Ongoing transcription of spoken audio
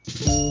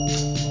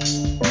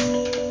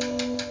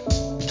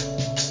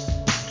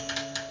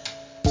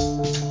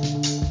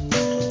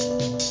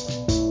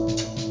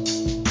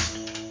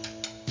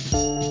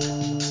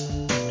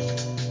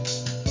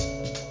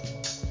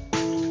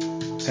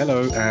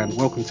and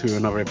welcome to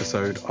another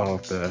episode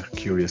of the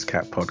Curious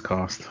Cat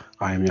podcast.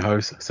 I am your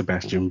host,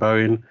 Sebastian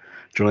Bowen,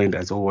 joined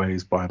as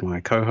always by my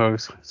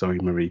co-host, Zoe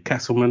Marie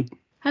Castleman.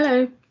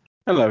 Hello.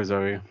 Hello,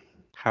 Zoe.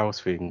 How's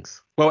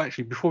things? Well,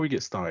 actually, before we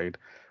get started,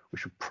 we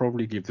should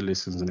probably give the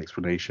listeners an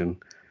explanation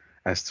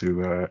as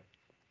to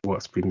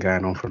what's been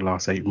going on for the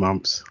last 8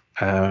 months.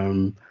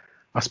 I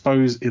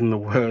suppose in the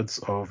words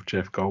of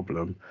Jeff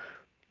Goldblum,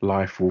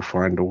 life will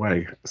find a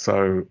way.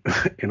 So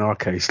in our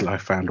case,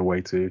 life found a way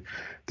to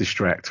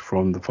distract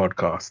from the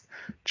podcast.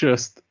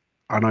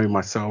 I know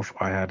myself,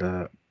 I had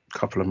a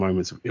couple of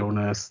moments of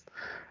illness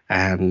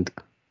and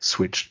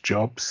switched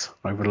jobs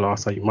over the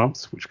last 8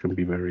 months, which can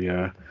be very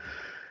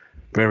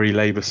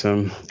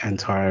laboursome and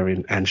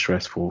tiring and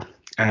stressful.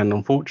 And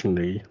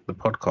unfortunately, the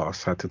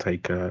podcast had to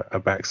take a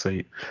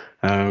backseat.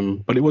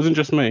 But it wasn't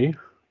just me.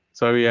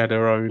 Zoe had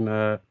her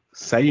own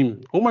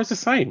almost the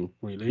same,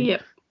 really.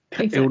 Yep.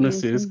 Exactly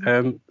illnesses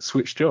and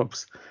switched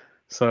jobs.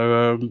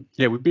 So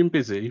we've been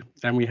busy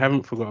and we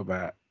haven't forgot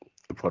about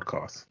the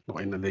podcast,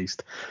 not in the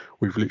least.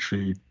 We've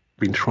literally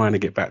been trying to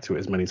get back to it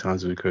as many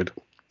times as we could,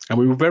 and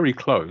we were very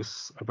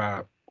close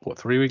about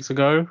 3 weeks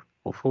ago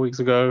or 4 weeks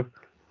ago,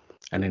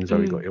 and then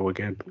Zoe got ill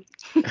again.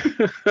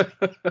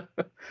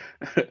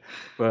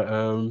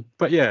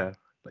 but yeah,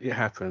 it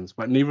happens.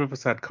 But neither of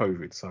us had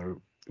COVID,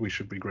 so we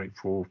should be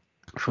grateful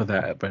for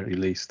that at very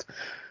least.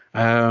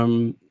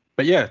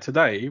 But yeah,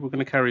 today we're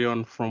going to carry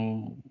on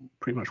from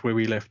pretty much where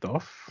we left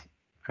off.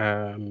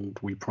 And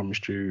we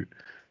promised you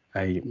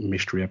a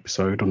mystery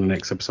episode on the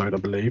next episode, I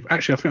believe.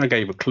 Actually, I think I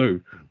gave a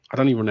clue. I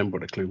don't even remember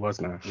what the clue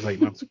was now. It was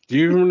 8 months. Do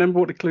you even remember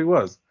what the clue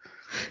was?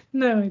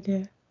 No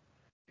idea.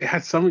 It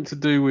had something to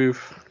do with...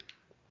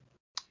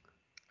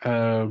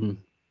 I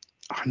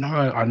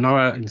know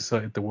I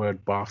inserted the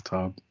word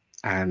bathtub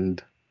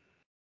and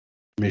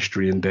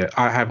mystery in there.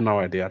 I have no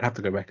idea. I'd have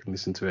to go back and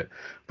listen to it.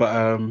 But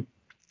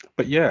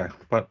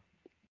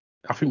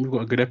I think we've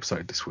got a good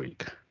episode this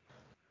week.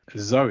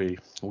 Zoe,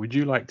 would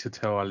you like to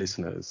tell our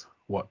listeners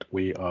what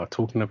we are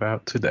talking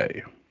about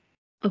today?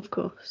 Of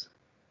course.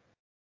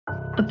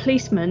 A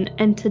policeman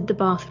entered the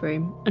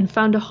bathroom and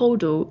found a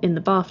holdall in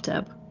the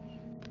bathtub.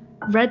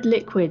 Red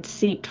liquid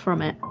seeped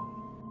from it.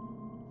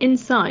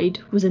 Inside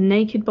was a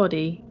naked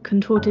body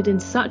contorted in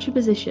such a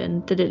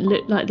position that it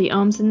looked like the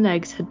arms and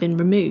legs had been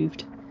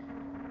removed.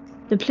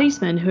 The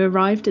policeman who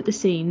arrived at the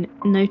scene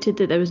noted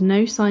that there was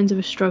no signs of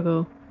a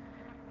struggle.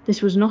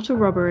 This was not a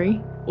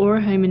robbery or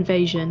a home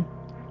invasion.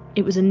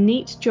 It was a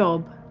neat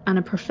job and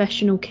a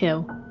professional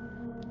kill.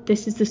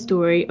 This is the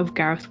story of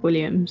Gareth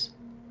Williams.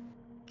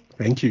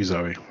 Thank you,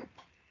 Zoe.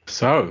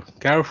 So,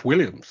 Gareth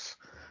Williams.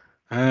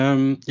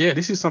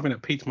 This is something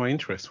that piqued my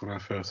interest when I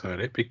first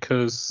heard it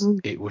because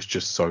it was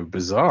just so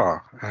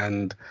bizarre.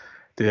 And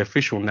the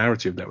official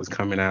narrative that was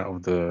coming out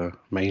of the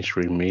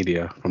mainstream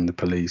media from the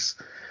police,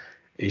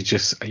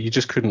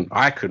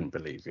 I couldn't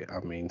believe it. I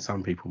mean,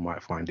 some people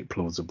might find it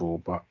plausible,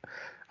 but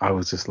I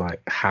was just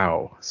like,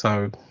 how?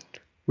 So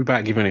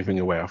without giving anything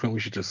away, I think we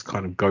should just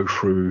kind of go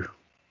through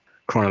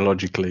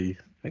chronologically,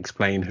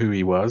 explain who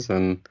he was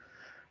and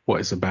what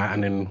it's about,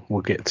 and then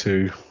we'll get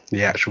to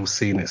the actual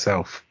scene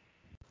itself.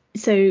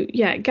 So,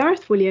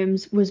 Gareth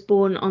Williams was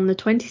born on the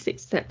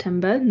 26th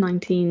September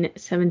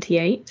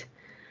 1978.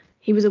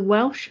 He was a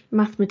Welsh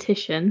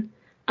mathematician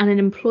and an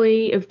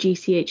employee of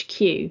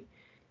GCHQ.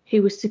 He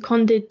was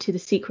seconded to the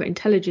Secret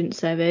Intelligence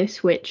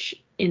Service, which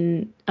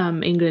in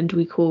England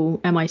we call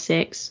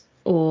MI6,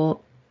 or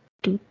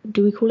do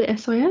we call it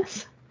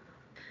SIS?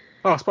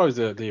 Oh, I suppose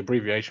the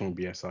abbreviation would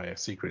be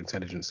SIS, Secret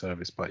Intelligence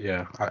Service, but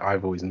yeah,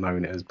 I've always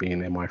known it as being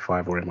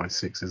MI5 or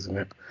MI6, isn't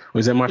it? Or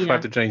is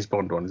MI5 the James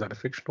Bond one? Is that the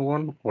fictional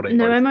one? Or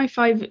no, both?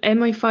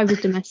 MI5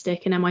 is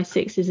domestic and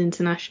MI6 is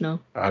international.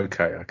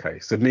 Okay.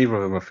 So neither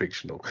of them are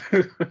fictional.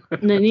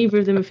 No, neither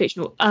of them are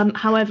fictional.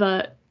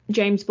 However,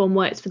 James Bond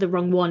works for the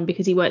wrong one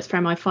because he works for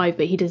MI5,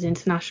 but he does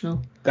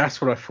international. That's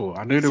what I thought.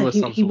 I knew there was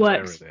some sort of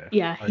error there.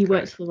 Yeah, he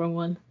works for the wrong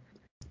one.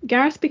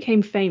 Gareth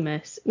became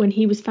famous when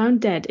he was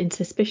found dead in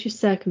suspicious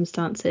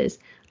circumstances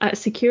at a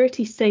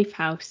security safe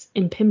house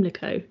in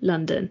Pimlico,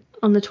 London,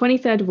 on the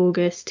 23rd of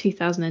August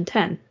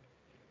 2010.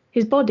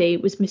 His body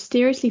was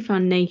mysteriously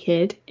found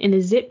naked in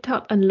a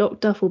zipped-up and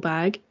locked duffel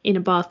bag in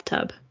a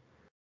bathtub.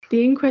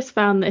 The inquest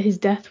found that his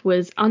death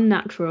was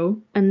unnatural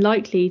and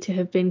likely to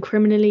have been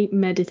criminally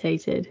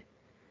meditated.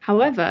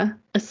 However,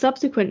 a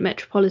subsequent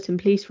Metropolitan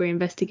Police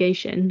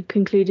reinvestigation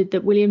concluded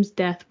that Williams'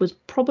 death was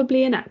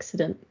probably an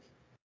accident.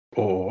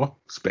 Or,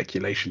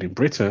 speculation in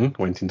Britain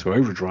went into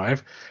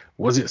overdrive,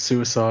 was it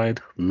suicide,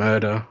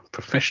 murder,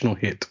 professional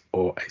hit,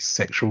 or a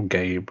sexual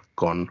game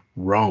gone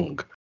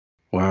wrong?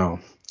 Wow.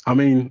 I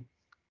mean,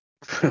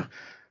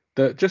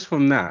 just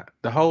from that,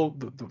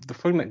 the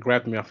thing that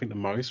grabbed me, I think, the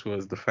most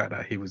was the fact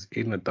that he was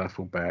in a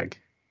duffel bag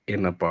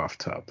in a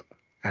bathtub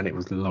and it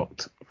was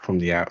locked from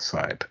the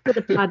outside. With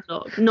a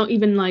padlock, not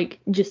even like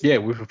just... Yeah,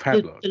 with a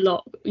padlock. The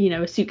lock,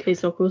 a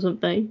suitcase lock or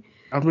something.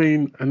 I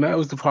mean, and that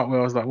was the part where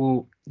I was like,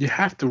 well, you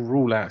have to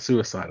rule out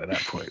suicide at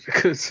that point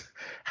because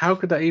how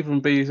could that even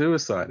be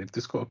suicide if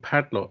it's got a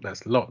padlock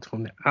that's locked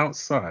from the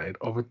outside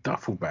of a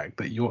duffel bag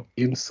that you're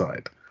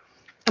inside?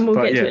 And we'll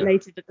But get to it yeah,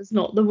 later, but that's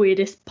not the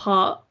weirdest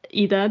part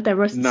either.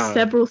 There are no,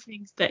 several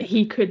things that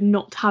he could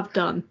not have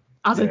done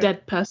as a yeah,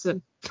 dead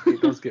person.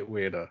 it does get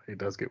weirder. It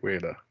does get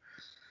weirder.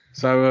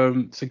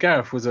 So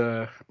Gareth was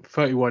a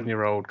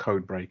 31-year-old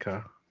code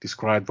breaker,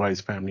 described by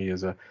his family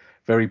as a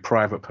very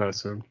private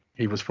person.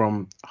 He was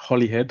from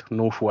Holyhead,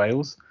 North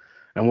Wales,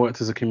 and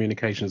worked as a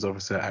communications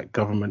officer at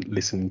Government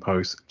Listening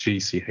Post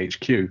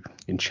GCHQ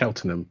in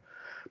Cheltenham,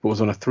 but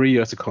was on a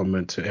 3-year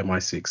secondment to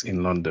MI6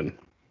 in London.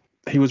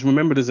 He was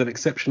remembered as an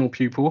exceptional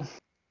pupil,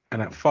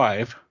 and at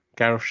 5,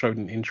 Gareth showed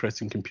an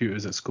interest in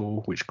computers at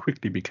school, which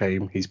quickly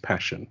became his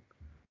passion.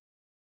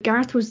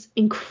 Gareth was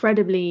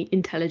incredibly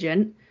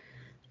intelligent.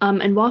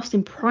 And whilst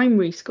in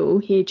primary school,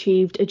 he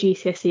achieved a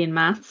GCSE in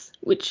maths,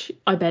 which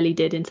I barely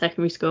did in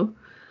secondary school.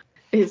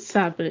 It's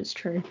sad, but it's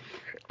true.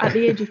 At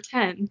the age of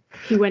 10,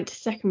 he went to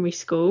secondary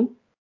school,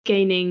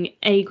 gaining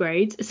A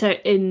grades. So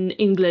in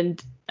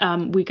England,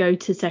 we go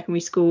to secondary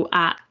school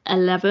at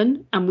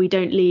 11 and we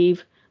don't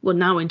leave, well,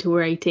 now until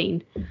we're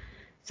 18.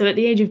 So at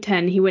the age of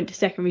 10, he went to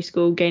secondary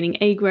school, gaining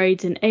A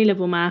grades in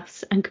A-level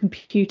maths and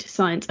computer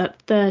science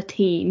at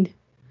 13.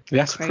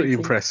 That's Crazy. pretty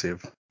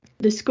impressive.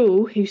 The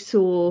school, who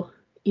saw,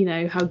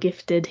 how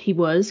gifted he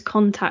was,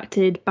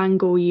 contacted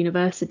Bangor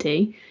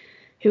University,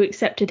 who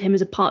accepted him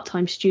as a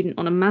part-time student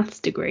on a maths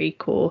degree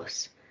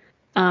course.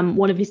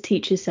 One of his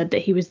teachers said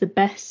that he was the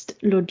best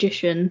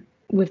logician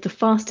with the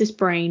fastest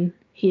brain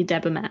he had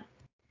ever met.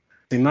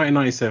 In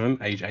 1997,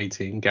 age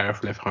 18,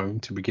 Gareth left home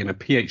to begin a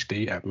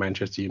PhD at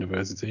Manchester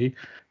University.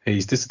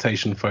 His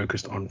dissertation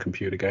focused on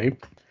computer game.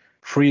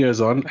 3 years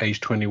on, age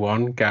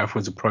 21, Gareth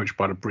was approached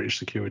by the British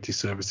Security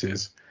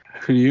Services,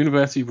 who the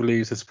university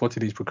believes had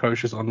spotted his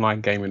precocious online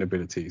gaming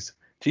abilities.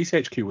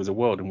 GCHQ was a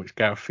world in which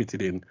Gareth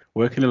fitted in,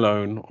 working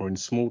alone or in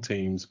small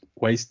teams,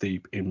 waist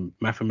deep in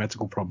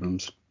mathematical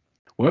problems.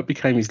 Work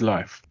became his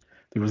life.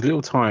 There was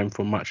little time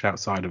for much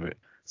outside of it,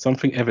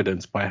 something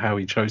evidenced by how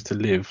he chose to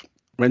live,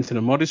 renting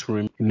a modest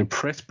room in the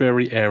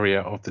Pressbury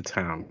area of the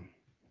town.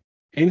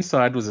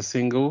 Inside was a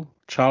single,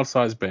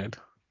 child-sized bed,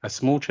 a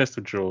small chest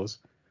of drawers,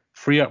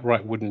 3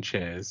 upright wooden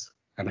chairs,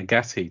 and a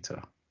gas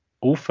heater,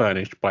 all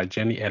furnished by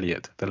Jenny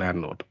Elliott, the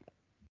landlord.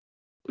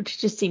 Which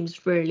just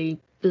seems really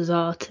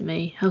bizarre to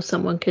me, how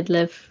someone could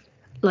live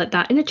like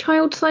that in a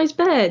child-sized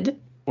bed.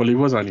 Well, he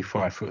was only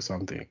 5 foot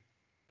something.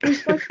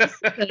 It was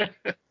 5'7".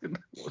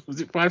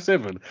 Was it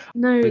 5'7"?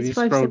 No, Maybe it's you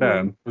scroll 5'7".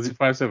 down. Was it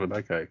 5'7"?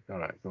 Okay, all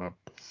right, come on.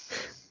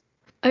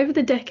 Over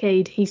the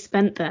decade he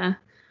spent there,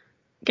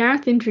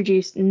 Gareth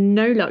introduced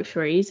no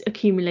luxuries,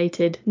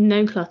 accumulated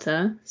no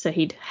clutter, so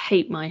he'd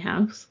hate my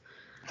house.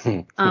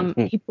 He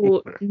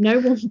brought no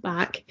one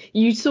back.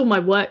 You saw my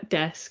work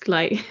desk,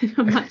 like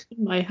imagine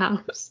my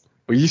house.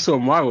 Well, you saw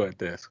my work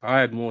desk. I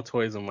had more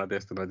toys on my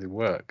desk than I did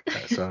work.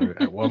 So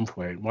at one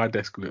point, my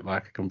desk looked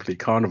like a complete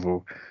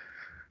carnival.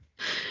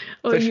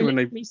 Well, you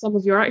left me some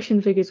of your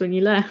action figures when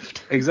you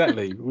left.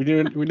 Exactly. We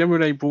remember when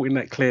they brought in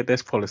that clear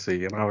desk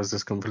policy, and I was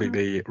just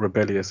completely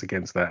rebellious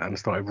against that and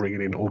started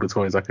bringing in all the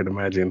toys I could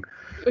imagine.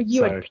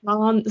 You had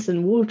plants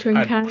and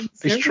watering cans.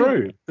 It's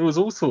true. There was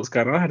all sorts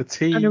going on. I had a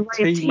tea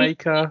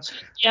maker,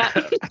 yeah.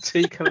 a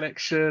tea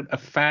collection, a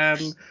fan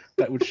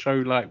that would show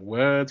like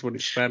words when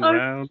it span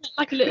round.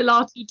 Like a little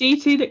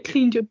R2D2 that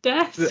cleaned your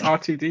desk. The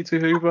R2D2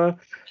 Hoover.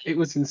 It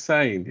was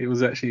insane. It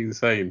was actually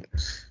insane.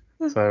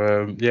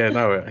 So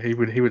he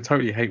would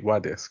totally hate my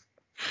desk.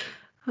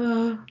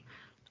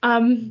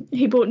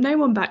 He brought no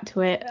one back to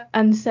it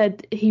and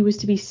said he was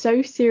to be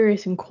so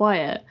serious and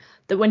quiet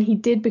that when he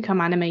did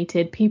become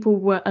animated, people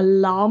were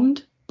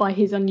alarmed by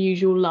his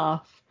unusual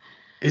laugh.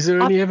 Is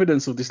there any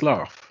evidence of this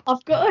laugh?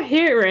 I've got to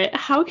hear it.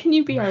 How can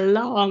you be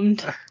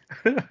alarmed?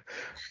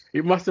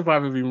 It must have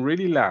either been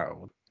really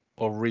loud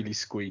or really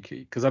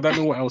squeaky, because I don't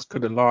know what else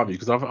could alarm you.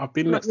 Because I've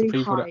been next to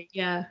people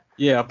high,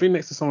 I've been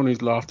next to someone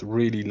who's laughed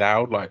really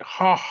loud, like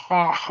ha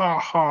ha ha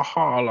ha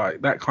ha,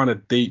 like that kind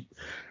of deep,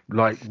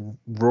 like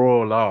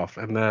raw laugh,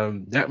 and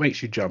that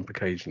makes you jump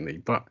occasionally.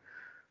 But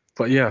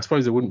yeah, I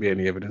suppose there wouldn't be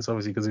any evidence,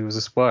 obviously, because he was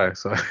a spy,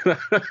 so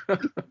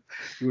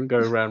he wouldn't go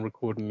around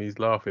recording his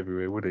laugh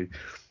everywhere, would he?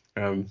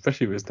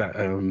 Especially if it's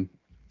that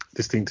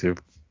distinctive.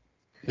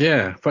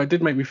 Yeah, but it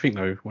did make me think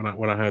though when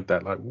I heard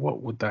that, like,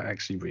 what would that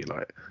actually be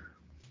like?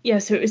 Yeah,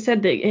 so it was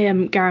said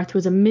that Gareth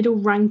was a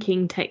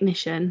middle-ranking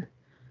technician,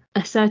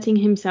 asserting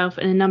himself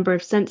in a number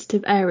of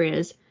sensitive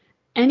areas,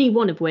 any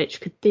one of which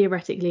could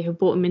theoretically have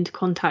brought him into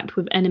contact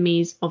with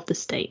enemies of the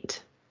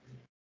state.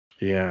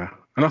 Yeah,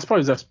 and I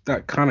suppose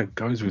that kind of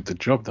goes with the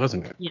job,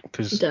 doesn't it? Yeah,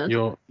 because it does.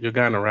 you're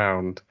going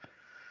around,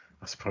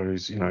 I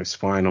suppose,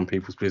 spying on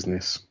people's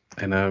business,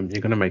 and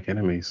you're going to make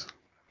enemies.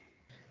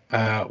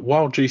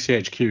 While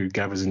GCHQ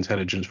gathers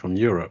intelligence from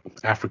Europe,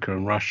 Africa,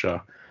 and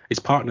Russia, its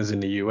partners in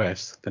the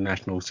US, the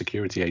National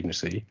Security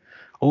Agency,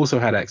 also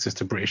had access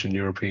to British and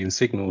European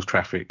signals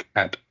traffic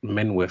at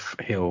Menwith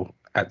Hill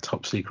at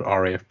top secret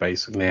RAF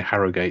base near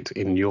Harrogate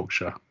in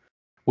Yorkshire.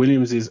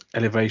 Williams's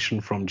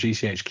elevation from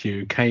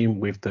GCHQ came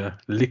with the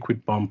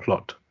liquid bomb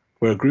plot,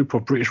 where a group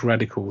of British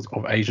radicals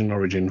of Asian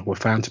origin were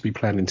found to be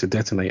planning to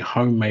detonate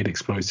homemade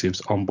explosives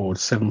on board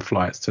 7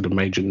 flights to the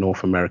major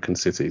North American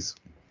cities.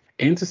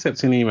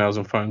 Intercepting emails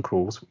and phone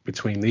calls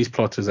between these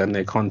plotters and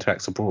their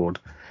contacts abroad,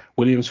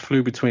 Williams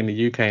flew between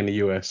the UK and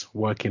the US,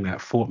 working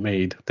at Fort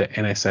Meade, the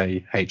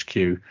NSA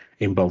HQ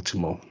in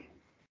Baltimore.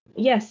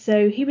 Yes,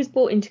 so he was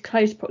brought into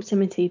close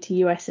proximity to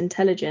US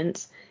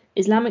intelligence,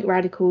 Islamic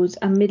radicals,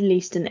 and Middle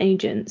Eastern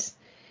agents.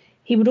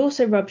 He would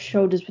also rub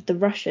shoulders with the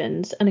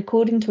Russians, and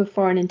according to a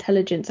foreign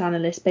intelligence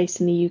analyst based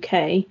in the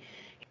UK,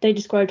 they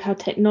described how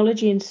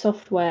technology and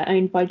software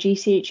owned by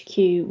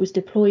GCHQ was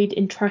deployed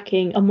in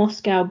tracking a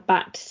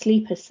Moscow-backed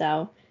sleeper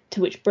cell to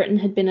which Britain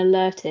had been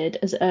alerted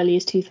as early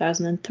as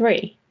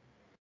 2003.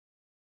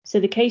 So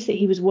the case that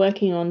he was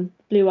working on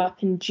blew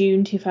up in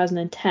June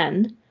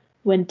 2010,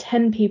 when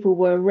 10 people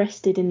were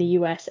arrested in the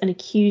US and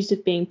accused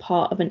of being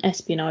part of an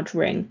espionage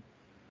ring.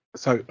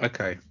 So,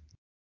 okay.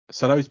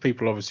 So those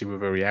people obviously were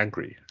very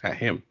angry at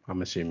him,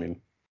 I'm assuming.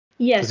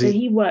 Yeah, so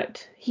he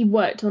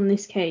worked on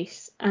this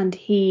case, and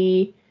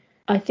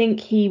I think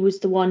he was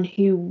the one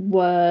who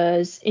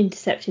was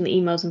intercepting the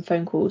emails and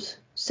phone calls.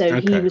 So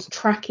he was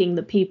tracking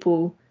the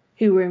people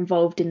who were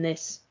involved in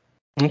this,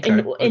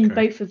 in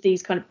both of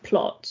these kind of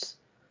plots.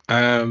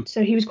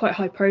 So he was quite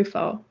high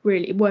profile,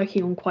 really,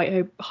 working on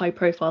quite high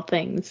profile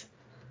things.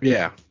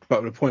 Yeah,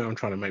 but the point I'm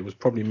trying to make was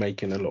probably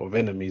making a lot of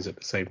enemies at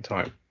the same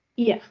time.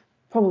 Yeah,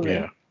 probably.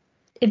 Yeah.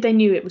 If they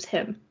knew it was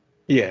him.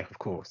 Yeah, of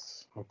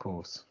course.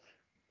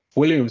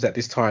 Williams at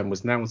this time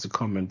was now as a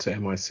comment to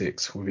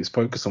MI6, with its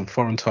focus on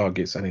foreign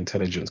targets and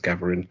intelligence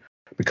gathering,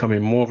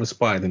 becoming more of a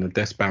spy than a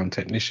desk-bound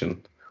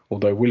technician,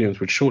 although Williams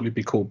would shortly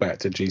be called back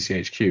to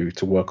GCHQ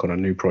to work on a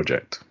new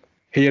project.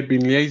 He had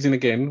been liaising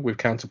again with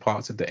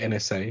counterparts at the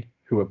NSA,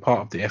 who were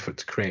part of the effort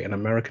to create an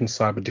American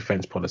cyber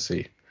defense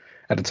policy.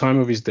 At the time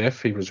of his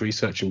death, he was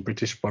researching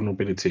British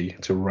vulnerability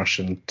to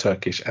Russian,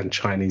 Turkish, and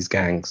Chinese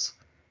gangs.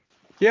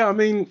 Yeah, I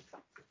mean,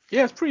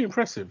 yeah, it's pretty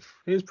impressive.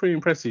 It was pretty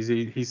impressive,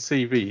 his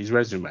CV, his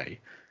resume,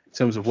 in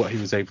terms of what he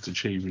was able to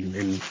achieve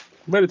in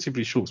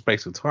relatively short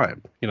space of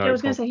time. Yeah, I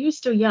was going to say, he was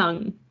still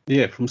young.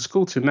 Yeah, from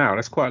school to now,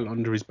 that's quite a lot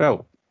under his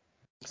belt.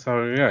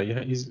 So, yeah,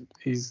 he's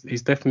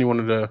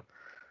definitely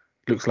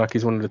looks like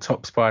he's one of the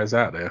top spies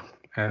out there,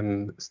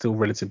 and still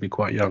relatively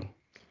quite young.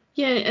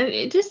 Yeah,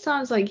 it just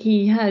sounds like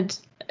he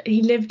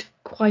lived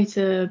quite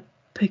a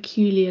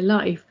peculiar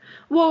life.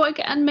 Well,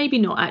 and maybe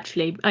not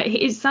actually.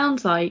 It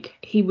sounds like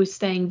he was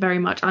staying very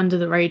much under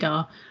the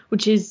radar,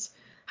 which is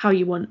how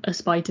you want a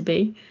spy to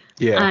be.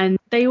 Yeah. And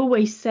they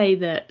always say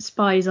that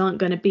spies aren't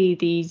going to be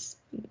these,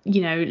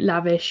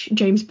 lavish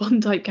James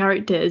Bond type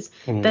characters.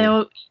 They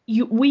are.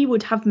 We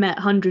would have met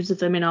hundreds of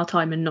them in our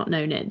time and not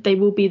known it. They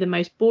will be the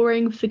most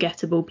boring,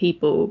 forgettable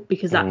people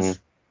because that's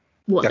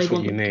what they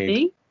want them to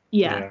be.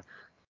 Yeah.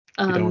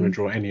 You don't want to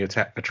draw any you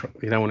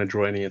don't want to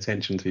draw any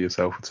attention to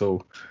yourself at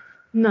all.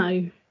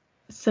 No.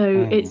 So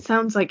it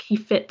sounds like he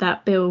fit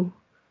that bill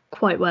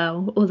quite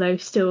well, although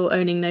still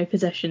owning no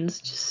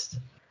possessions.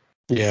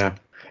 Yeah.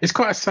 It's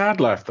quite a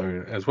sad life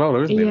though, as well,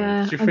 isn't it?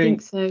 Yeah, I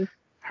think so.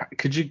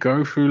 Could you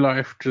go through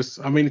life because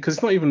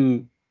it's not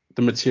even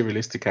the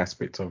materialistic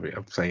aspect of it,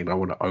 of saying I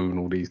want to own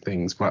all these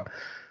things, but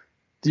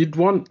you'd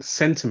want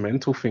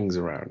sentimental things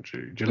around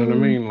you. Do you know what I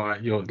mean?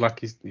 Like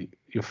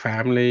your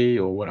family,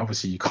 or what?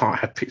 Obviously, you can't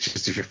have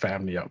pictures of your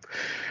family up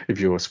if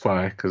you're a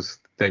spy because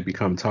they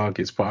become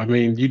targets. But I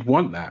mean, you'd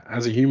want that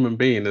as a human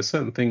being. There's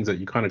certain things that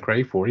you kind of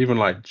crave for, even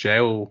like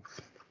jail,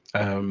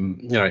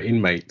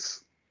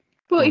 inmates.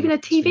 Well, even a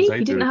TV.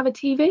 He didn't have a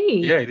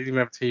TV. Yeah, he didn't even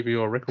have a TV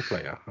or a record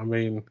player. I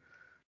mean,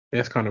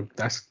 that's.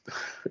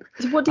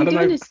 So what do you do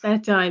in his spare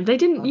time? They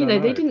didn't, they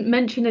didn't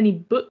mention any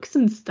books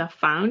and stuff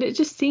found. It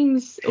just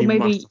seems, he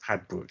must have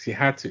had books. He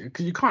had to,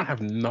 because you can't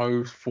have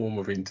no form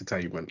of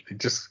entertainment.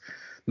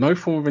 No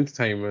form of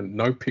entertainment,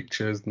 no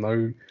pictures,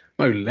 no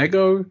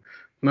Lego,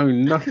 no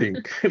nothing,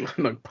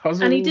 no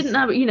puzzles. And he didn't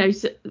have,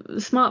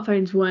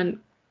 smartphones weren't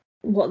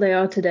what they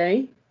are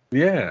today.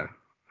 Yeah,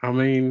 I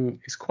mean,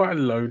 it's quite a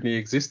lonely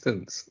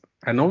existence,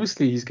 and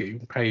obviously he's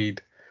getting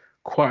paid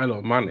quite a lot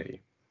of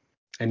money.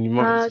 And you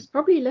might. It's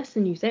probably less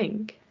than you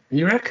think.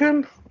 You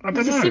reckon? I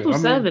don't know. He's a civil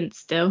servant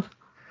still.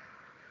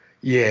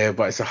 Yeah,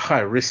 but it's a high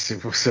risk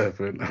civil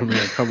servant. I mean,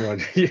 come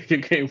on, you're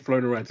getting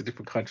flown around to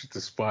different countries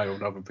to spy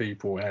on other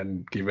people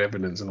and give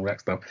evidence and all that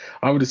stuff.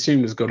 I would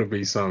assume there's got to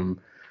be some,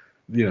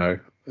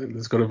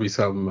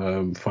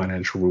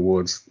 financial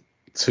rewards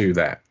to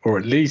that, or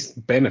at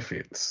least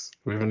benefits,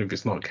 even if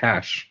it's not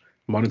cash,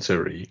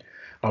 monetary.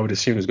 I would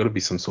assume there's got to be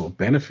some sort of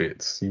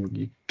benefits.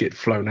 You get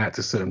flown out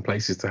to certain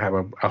places to have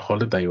a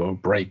holiday or a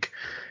break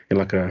in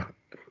like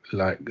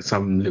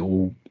some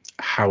little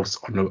house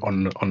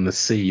on the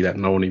sea that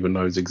no one even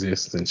knows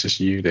exists, and it's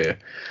just you there.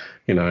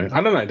 I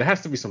don't know. There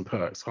has to be some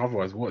perks.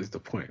 Otherwise, what is the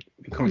point?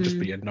 You can't just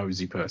be a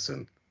nosy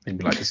person and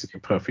be like, this is the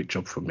perfect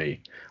job for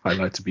me. I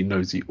like to be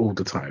nosy all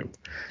the time.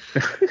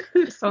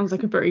 Sounds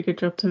like a very good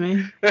job to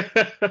me.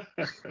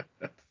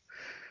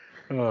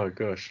 Oh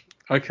gosh.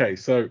 Okay,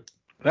 so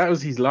that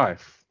was his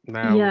life.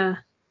 Now, Yeah.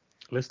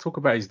 let's talk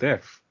about his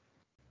death.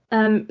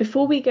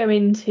 Before we go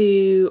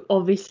into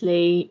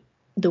obviously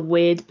the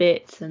weird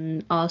bits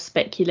and our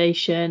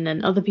speculation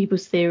and other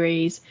people's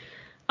theories,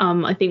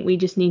 I think we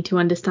just need to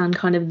understand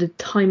kind of the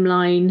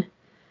timeline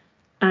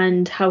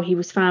and how he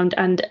was found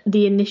and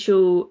the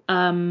initial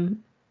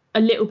a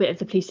little bit of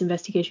the police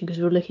investigation,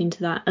 because we'll look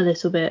into that a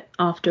little bit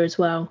after as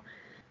well,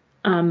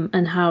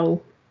 and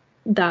how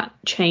that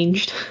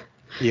changed.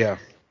 Yeah.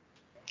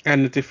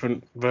 And the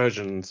different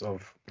versions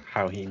of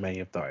how he may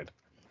have died.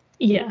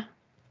 Yeah.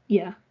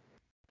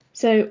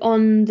 So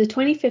on the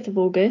 25th of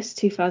August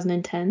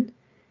 2010,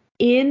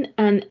 Ian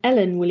and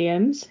Ellen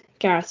Williams,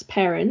 Gareth's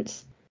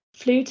parents,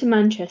 flew to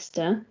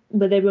Manchester,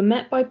 where they were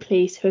met by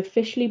police who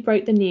officially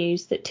broke the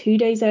news that 2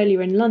 days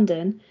earlier in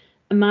London,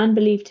 a man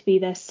believed to be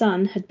their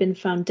son had been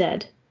found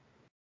dead.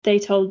 They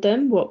told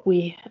them what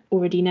we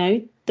already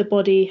know: the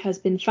body has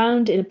been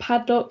found in a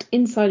padlocked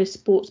inside a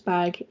sports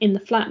bag in the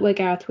flat where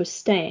Gareth was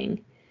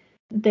staying.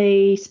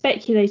 They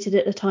speculated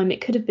at the time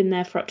it could have been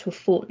there for up to a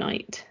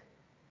fortnight.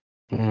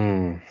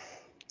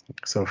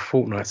 So a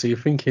fortnight. So you're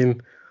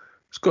thinking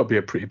it's got to be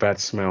a pretty bad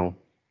smell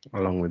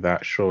along with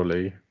that,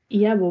 surely.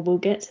 Yeah, well, we'll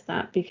get to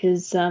that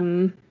because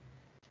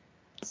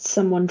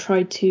someone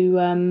tried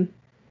to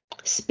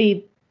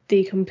speed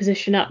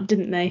decomposition up,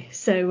 didn't they?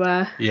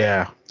 So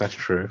Yeah, that's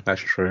true.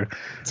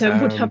 so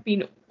it would have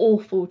been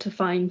awful to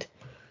find.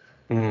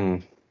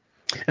 And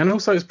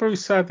also, it's probably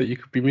sad that you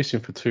could be missing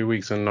for 2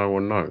 weeks and no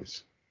one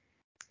knows.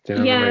 Do you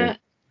know what I mean?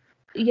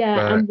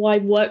 Yeah, and why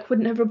work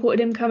wouldn't have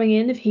reported him coming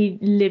in if he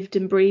lived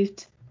and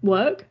breathed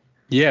work.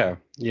 Yeah,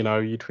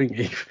 you'd think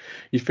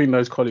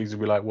those colleagues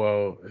would be like,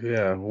 well,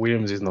 yeah,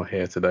 Williams is not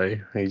here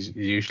today. He's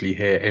usually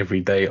here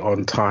every day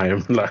on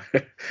time.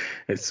 Like,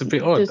 it's a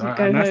bit odd, Doesn't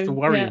go and that's the home.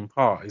 Yeah. worrying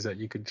part, is that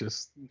you could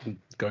just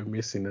go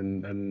missing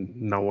and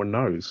no one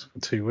knows for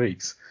 2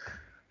 weeks.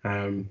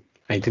 And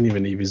he didn't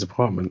even leave his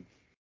apartment.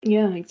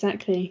 Yeah,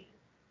 exactly.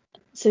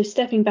 So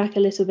stepping back a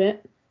little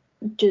bit,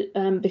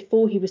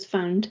 before he was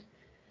found,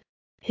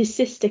 his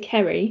sister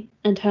Kerry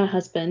and her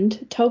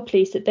husband told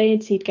police that they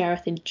had seen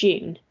Gareth in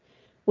June,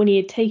 when he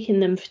had taken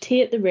them for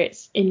tea at the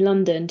Ritz in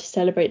London to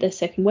celebrate their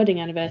second wedding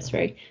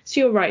anniversary. So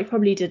you're right, he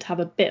probably did have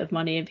a bit of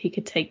money if he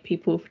could take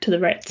people to the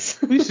Ritz.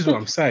 This is what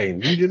I'm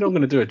saying. You're not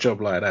going to do a job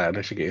like that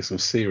unless you're getting some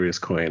serious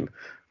coin.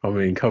 I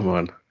mean, come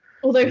on.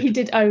 Although he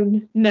did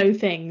own no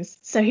things,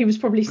 so he was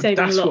probably saving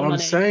a That's lot what of I'm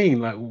money. saying.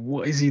 Like,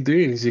 what is he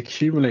doing? He's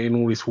accumulating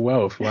all this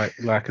wealth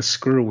like a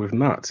squirrel with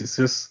nuts. It's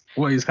just,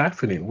 what is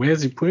happening?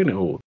 Where's he putting it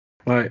all?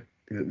 Like,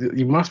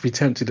 you must be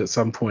tempted at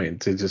some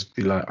point to just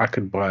be like, I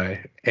could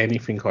buy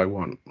anything I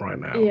want right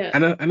now. Yeah.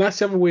 And that's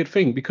the other weird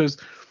thing, because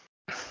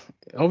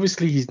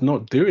obviously he's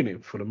not doing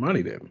it for the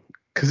money then.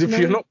 Because if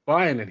you're No. not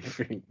buying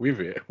anything with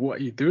it, what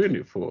are you doing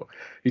it for?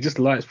 He just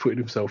likes putting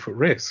himself at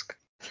risk.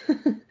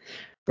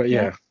 But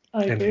Yeah, yeah,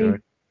 I anyway. agree.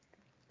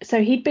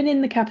 So he'd been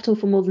in the capital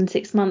for more than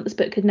 6 months,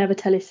 but could never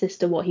tell his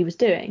sister what he was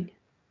doing.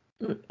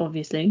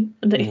 Obviously.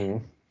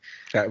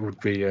 That would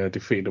be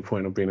defeating the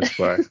point of being a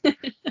spy.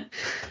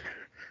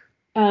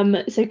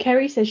 So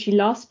Kerry says she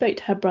last spoke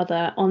to her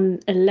brother on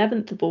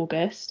 11th of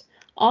August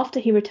after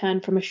he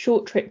returned from a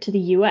short trip to the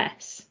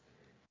US.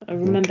 I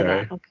remember that.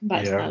 Okay. I'll come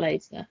back to Yeah. that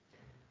later.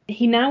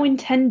 He now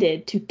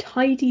intended to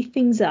tidy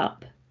things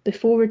up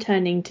before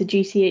returning to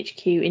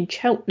GCHQ in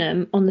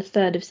Cheltenham on the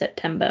 3rd of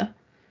September.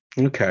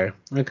 Okay.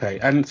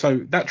 And so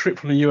that trip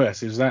from the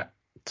US, is that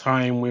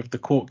tying with the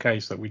court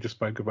case that we just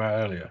spoke about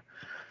earlier?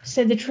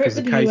 So the trip Because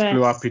the with the case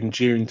blew up US, in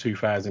June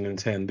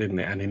 2010, didn't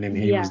it? And then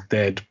he yeah, was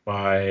dead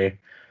by,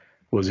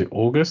 was it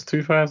August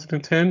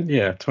 2010?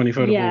 Yeah,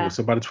 23rd of yeah, August.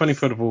 So by the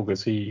 23rd of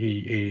August,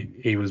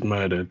 he was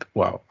murdered.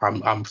 Well,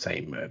 I'm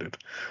saying murdered.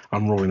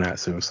 I'm ruling out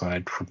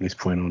suicide from this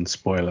point on.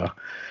 Spoiler.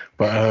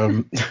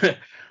 But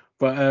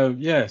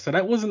yeah. So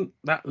that wasn't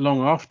that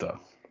long after.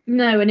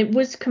 No, and it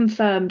was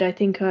confirmed. I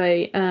think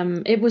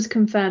it was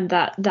confirmed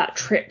that that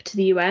trip to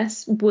the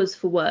US was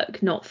for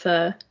work, not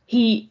for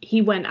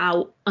he went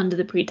out under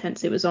the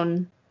pretense he was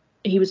on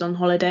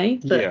holiday,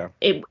 but Yeah.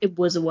 it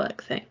was a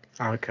work thing.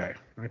 Okay.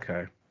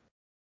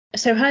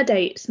 So her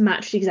dates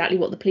matched exactly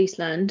what the police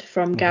learned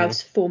from hmm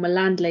Gareth's former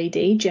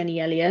landlady, Jenny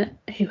Elliott,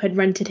 who had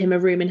rented him a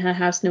room in her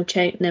house near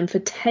Cheltenham for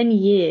 10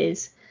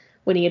 years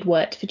when he had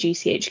worked for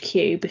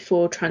GCHQ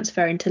before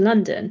transferring to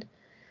London.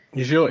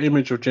 Is your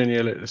image of Jenny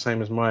Elliott the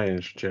same as my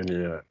image of Jenny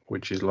Elliott,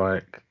 which is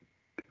like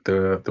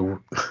the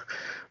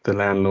the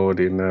landlord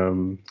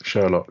in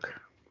Sherlock?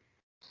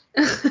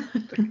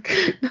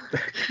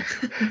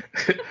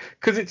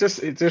 Because it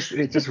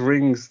just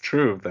rings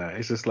true of that.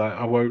 It's just like,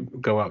 I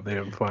won't go up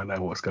there and find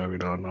out what's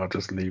going on. I'll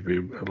just leave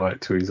him like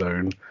to his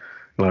own.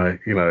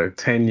 Like,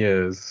 10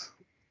 years,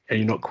 and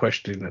you're not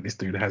questioning that this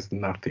dude has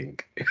nothing.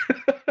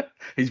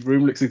 His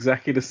room looks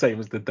exactly the same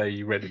as the day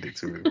you rented it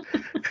to him.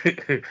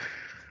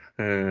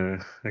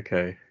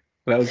 Okay.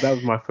 That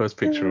was my first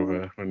picture of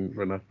her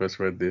when I first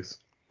read this.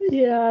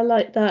 Yeah, I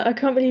like that. I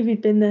can't believe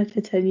he'd been there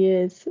for 10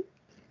 years.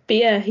 But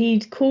yeah,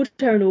 he'd called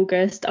her in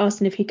August,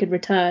 asking if he could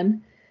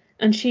return.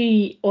 And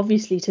she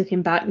obviously took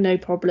him back, no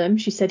problem.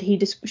 She said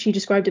she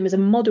described him as a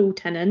model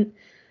tenant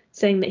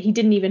saying that he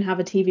didn't even have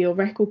a TV or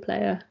record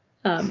player.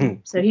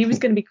 So he was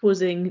going to be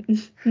causing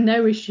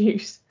no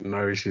issues.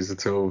 No issues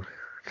at all.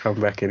 Come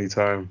back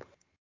anytime.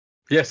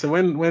 Yeah. So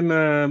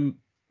when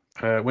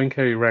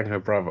Kerry rang her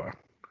brother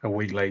a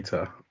week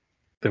later,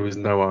 there was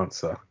no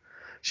answer.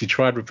 She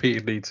tried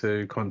repeatedly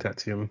to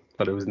contact him,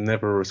 but there was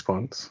never a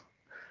response,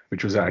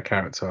 which was out of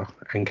character,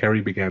 and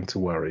Kerry began to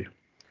worry.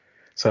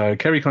 So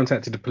Kerry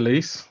contacted the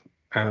police,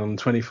 and on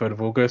 23rd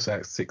of August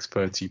at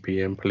 6:30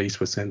 p.m, police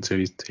were sent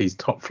to his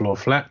top floor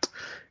flat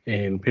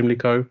in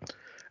Pimlico,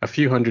 a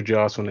few hundred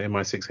yards from the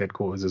MI6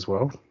 headquarters as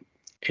well.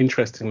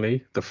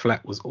 Interestingly, the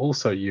flat was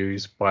also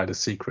used by the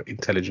Secret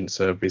Intelligence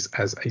Service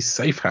as a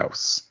safe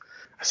house.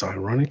 That's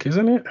ironic,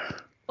 isn't it?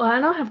 Well,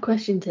 and I have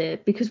questions here,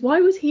 because why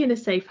was he in a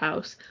safe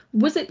house?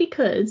 Was it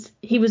because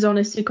he was on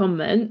a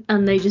secondment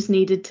and they just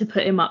needed to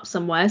put him up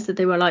somewhere, so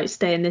they were like,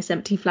 stay in this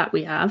empty flat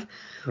we have?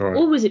 Right.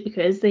 Or was it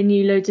because they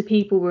knew loads of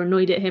people were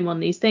annoyed at him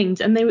on these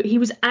things and he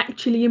was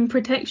actually in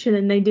protection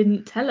and they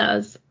didn't tell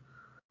us?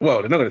 Well,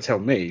 they're not going to tell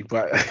me,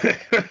 but...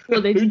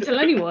 Well, they didn't tell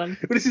anyone.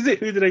 But this is it.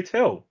 Who do they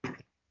tell?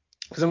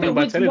 Because But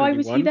by telling why anyone,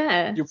 was he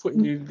there? you're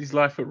putting his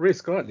life at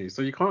risk, aren't you?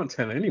 So you can't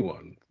tell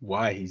anyone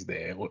why he's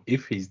there or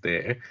if he's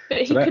there.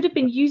 But So he could have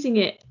been using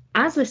it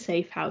as a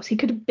safe house. He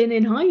could have been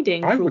in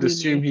hiding. I For would all we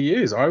assume knew. he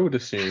is. I would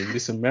assume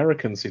this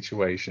American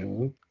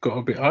situation got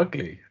a bit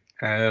ugly,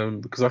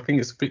 because I think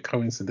it's a bit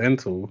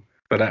coincidental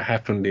that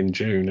happened in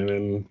June, and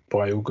then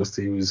by August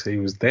he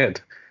was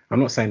dead. I'm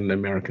not saying the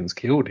Americans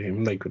killed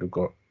him. They could have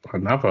got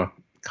another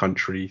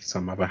country,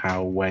 some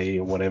other way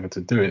or whatever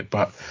to do it,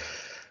 but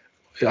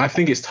I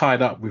think it's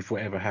tied up with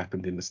whatever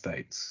happened in the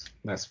States.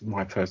 That's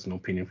my personal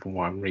opinion from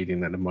what I'm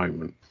reading at the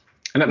moment.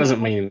 And that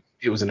doesn't mean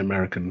it was an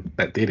American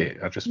that did it.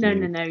 I just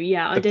mean No.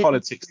 Yeah, the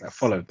politics that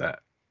followed that.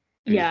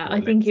 Yeah,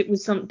 I think it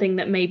was something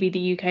that maybe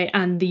the UK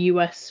and the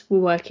US were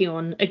working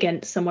on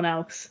against someone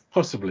else.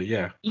 Possibly,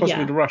 yeah.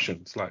 Possibly the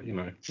Russians, like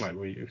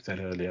we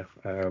said earlier.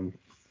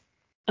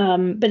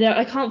 But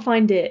I can't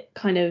find it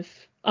kind of...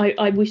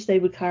 I wish they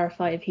would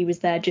clarify if he was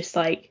there just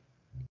like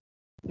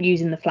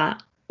using the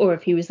flat, or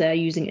if he was there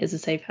using it as a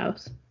safe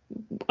house.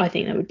 I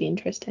think that would be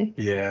interesting.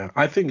 Yeah,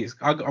 I think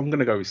I'm going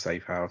to go with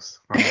safe house.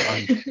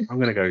 I'm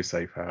going to go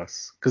safe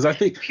house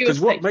because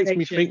what makes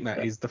me think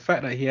that is the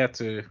fact that he had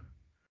to.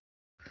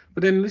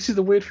 But then this is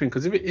the weird thing,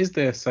 because if it is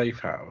their safe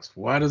house,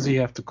 why does he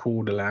have to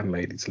call the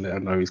landlady to let her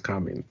know he's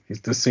coming?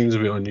 This seems a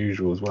bit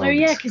unusual as well. Oh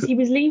yeah, because he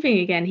was leaving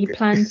again. He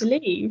planned to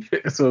leave.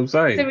 That's what I'm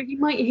saying.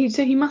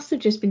 So he must have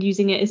just been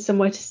using it as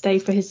somewhere to stay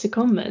for his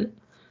secondment.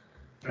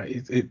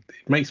 It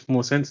makes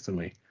more sense to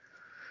me.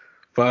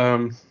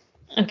 But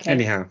okay.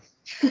 Anyhow.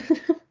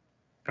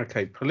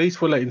 Okay,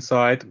 police were let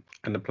inside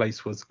and the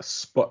place was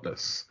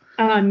spotless.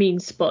 I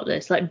mean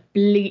spotless, like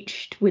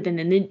bleached within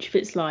an inch of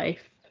its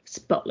life.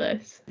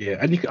 Spotless. Yeah,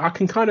 and I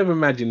can kind of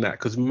imagine that,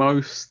 because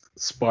most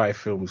spy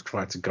films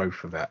try to go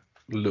for that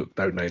look,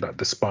 don't they? Like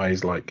the spy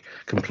is like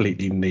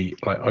completely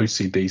neat, like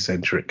OCD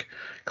centric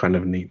kind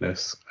of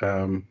neatness.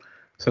 So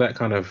that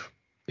kind of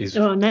is.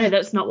 Oh no,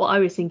 that's not what I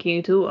was thinking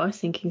at all. I was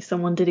thinking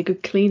someone did a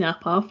good clean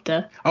up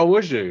after. Oh,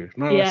 was you?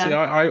 No, yeah. See,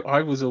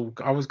 I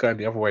was going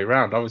the other way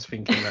around. I was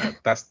thinking that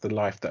that's the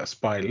life that a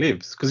spy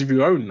lives. Because if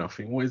you own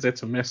nothing, what is there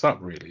to mess up,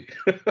 really?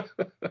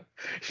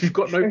 If you've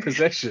got no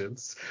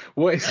possessions,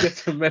 what is there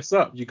to mess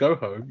up? You go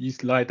home, you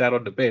lie down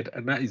on the bed,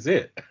 and that is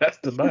it. That's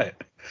the night.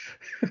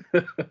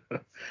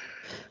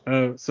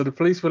 So the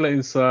police were let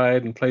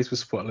inside, and the place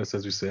was spotless,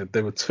 as we said.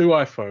 There were 2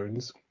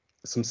 iPhones,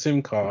 some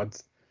SIM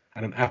cards,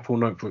 and an Apple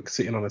notebook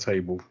sitting on a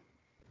table.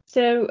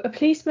 So a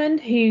policeman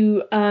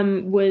who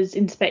was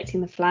inspecting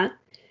the flat,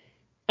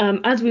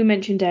 as we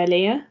mentioned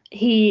earlier,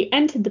 he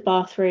entered the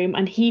bathroom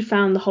and he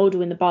found the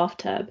holder in the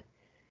bathtub.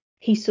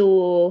 He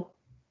saw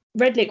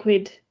red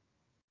liquid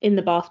in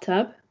the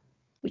bathtub,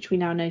 which we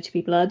now know to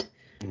be blood.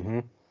 Mm-hmm.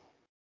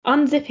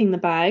 Unzipping the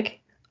bag,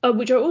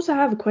 which I also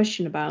have a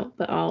question about,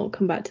 but I'll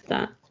come back to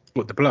that.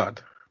 What, the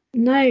blood?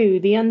 No,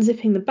 the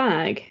unzipping the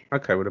bag.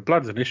 Okay, well, the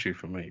blood's an issue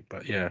for me,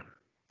 but yeah.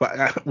 But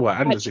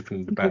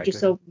unzipping the bag. I've just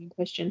solved one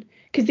question.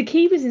 Because the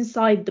key was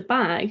inside the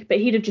bag, but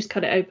he'd have just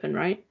cut it open,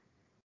 right?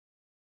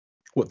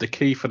 What, the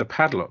key for the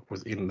padlock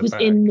was in the bag?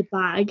 Was in the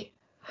bag.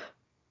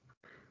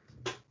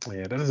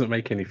 Yeah, that doesn't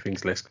make any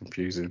things less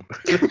confusing.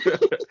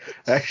 It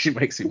actually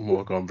makes it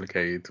more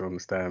complicated to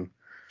understand.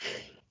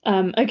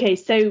 Okay,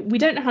 so we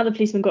don't know how the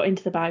policeman got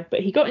into the bag, but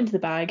he got into the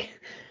bag.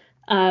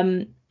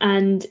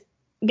 And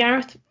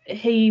Gareth,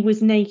 he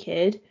was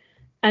naked,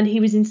 and he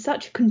was in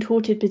such a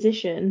contorted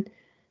position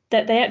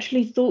that they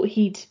actually thought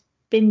he'd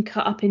been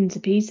cut up into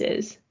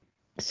pieces.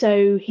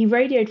 So he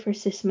radioed for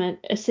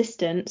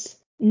assistance,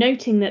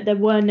 noting that there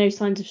were no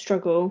signs of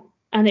struggle,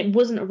 and it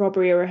wasn't a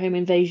robbery or a home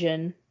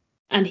invasion.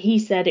 And he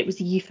said it was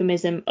a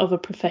euphemism of a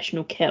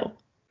professional kill.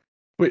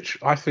 Which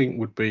I think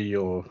would be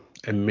your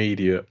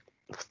immediate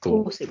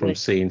thought from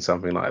seeing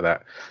something like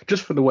that.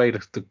 Just for the way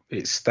that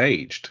it's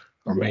staged.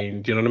 I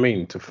mean, do you know what I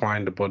mean? To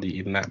find a body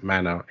in that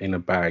manner, in a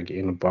bag,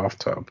 in a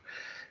bathtub,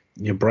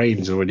 your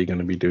brain's already going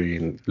to be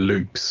doing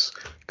loops,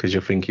 because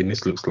you're thinking,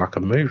 this looks like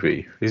a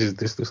movie.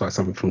 This looks like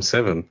something from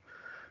Seven.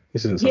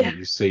 This isn't Yeah. something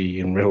you see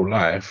in real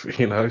life,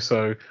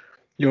 so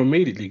you're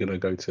immediately going to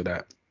go to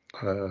that,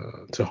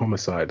 to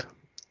homicide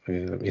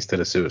instead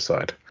of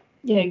suicide.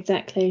 Yeah,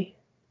 exactly.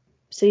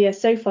 So yeah,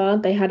 so far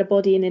they had a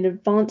body in an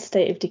advanced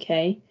state of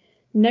decay,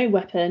 no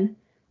weapon,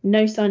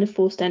 no sign of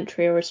forced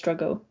entry or a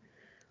struggle.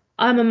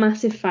 I'm a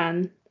massive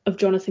fan of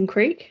Jonathan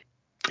Creek.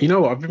 You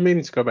know what? I've been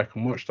meaning to go back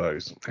and watch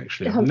those.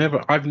 Actually, I've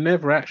Have,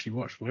 never actually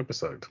watched an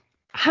episode.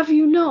 have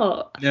you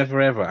not?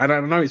 Never ever. And I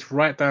know it's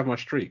right down my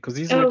street because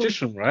he's a Oh,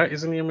 magician, right?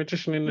 Isn't he a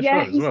magician in the show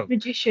yeah, as he's a well?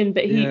 magician,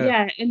 but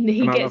Yeah. and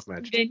he And I gets love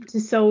pulled magic. in to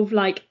solve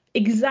like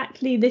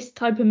exactly this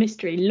type of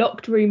mystery,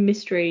 locked room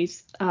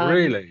mysteries.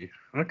 Really?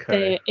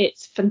 Okay.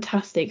 It's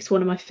fantastic. It's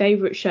one of my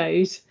favorite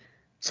shows.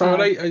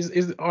 So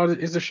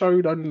is the show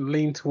done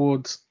lean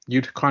towards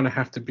you'd kind of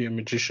have to be a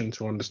magician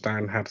to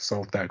understand how to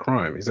solve that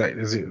crime? Is it?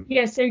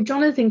 Yeah, so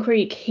Jonathan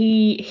Creek,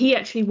 he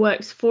actually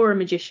works for a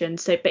magician,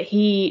 but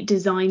he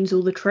designs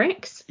all the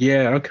tricks.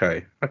 Yeah.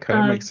 Okay. Okay.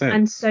 That makes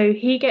And sense. so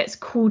he gets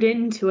called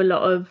into a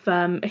lot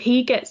of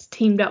he gets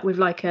teamed up with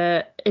like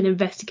an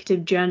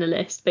investigative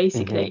journalist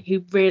basically Hmm.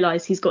 who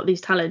realized he's got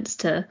these talents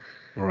to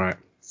Right.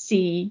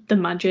 see the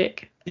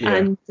magic. Yeah.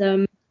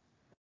 And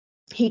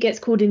he gets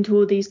called into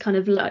all these kind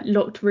of like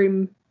locked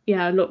room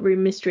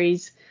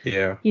mysteries,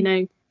 Yeah.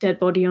 dead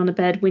body on a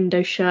bed,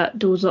 window shut,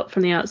 doors locked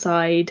from the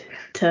outside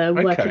to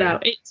work it Okay.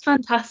 out. It's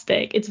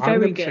fantastic. It's I'm very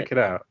gonna good. check it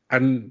out.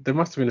 And there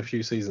must have been a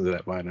few seasons of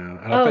that by now.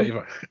 And I bet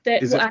Oh,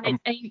 if is it and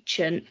it's are they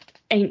ancient.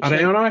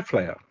 on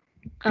iPlayer?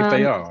 If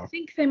they I are,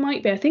 think they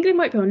might be. I think they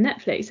might be on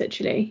Netflix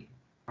actually.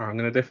 I'm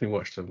gonna definitely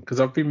watch them because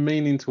I've been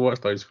meaning to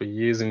watch those for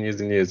years and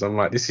years and years. I'm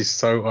like, this is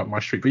so up my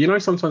street.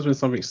 But sometimes when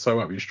something's so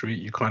up your street,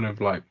 you kind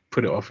of like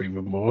put it off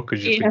even more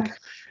because you Yeah. think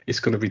it's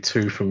gonna be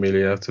too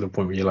familiar to the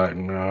point where you're like,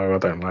 no, I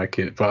don't like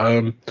it.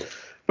 But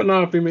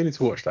no, I've been meaning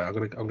to watch that. I'm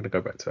gonna go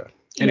back to that.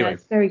 Yeah, Anyway,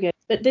 it's very good.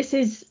 But this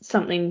is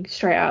something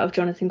straight out of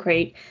Jonathan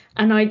Creek.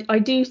 And I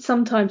do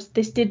sometimes,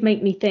 this did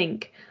make me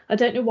think, I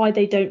don't know why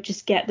they don't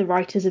just get the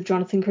writers of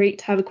Jonathan Creek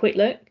to have a quick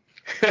look.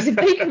 Because if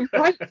they can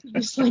write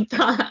things like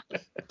that,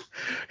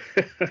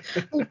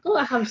 they've got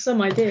to have some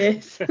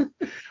ideas.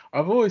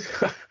 I've always,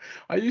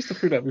 I used to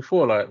think that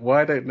before, like,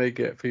 why don't they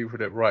get people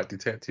that write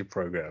detective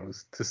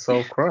programs to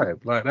solve crime?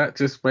 Like, that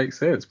just makes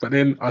sense. But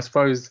then I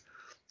think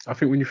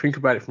when you think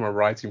about it from a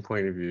writing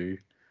point of view,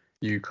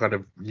 what do you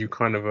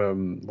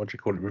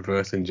call it,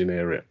 reverse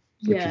engineer it,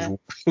 which is Yeah.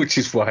 which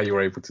is why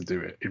you're able to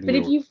do it in But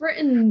if real. you've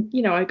written,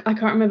 I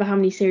can't remember how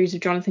many series of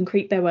Jonathan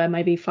Creek there were,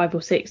 maybe 5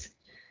 or 6.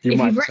 You If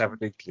might you've just have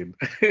written, an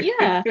inkling.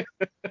 yeah,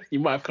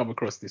 You might have come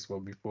across this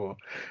one before.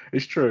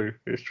 It's true.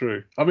 It's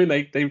true. I mean,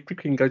 they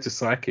can go to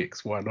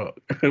psychics. Why not?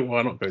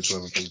 Why not go to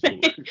other people?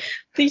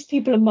 these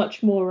people are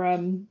much more,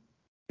 no,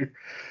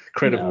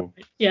 Credible.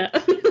 yeah.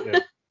 Yeah.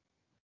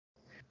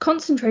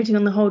 Concentrating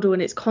on the holdall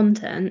and its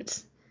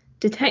contents,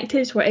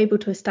 detectives were able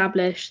to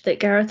establish that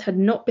Gareth had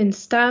not been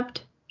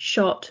stabbed,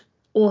 shot,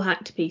 or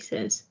hacked to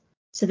pieces.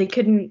 So they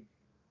couldn't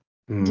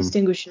Mm.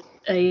 distinguish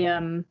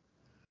A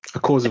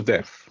cause of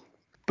death.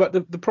 But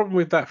the problem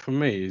with that for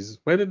me is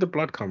where did the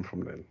blood come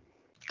from then?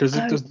 Because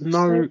oh, there's so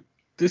no.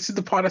 This is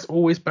the part that's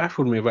always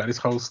baffled me about this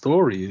whole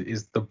story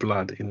is the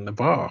blood in the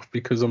bath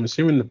because I'm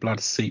assuming the blood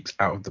seeps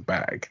out of the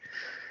bag.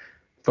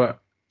 But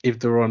if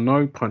there are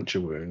no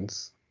puncture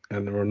wounds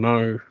and there are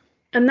no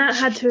and that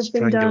had to have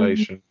been done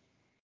strangulation,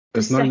 the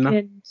there's no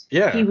nothing.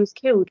 second he Yeah, was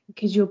killed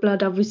because your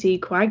blood obviously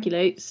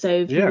coagulates. So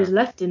if he yeah, was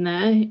left in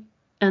there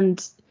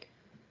and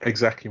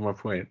exactly my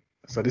point.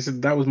 So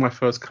that was my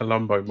first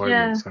Columbo moment,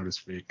 yeah, so to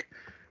speak,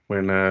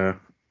 when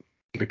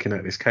looking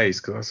at this case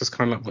because I was just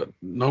kind of like, but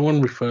no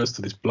one refers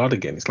to this blood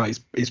again. It's like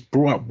it's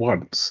brought up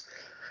once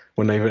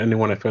when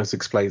anyone first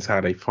explains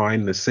how they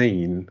find the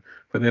scene,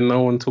 but then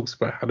no one talks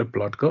about how the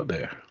blood got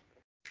there.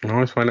 And I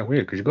always find that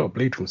weird because you've got to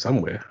bleed from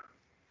somewhere.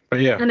 But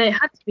yeah, and it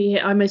had to be.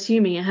 I'm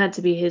assuming it had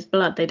to be his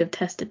blood. They'd have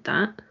tested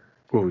that.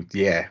 well,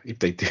 yeah, if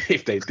they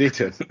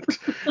didn't,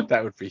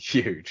 that would be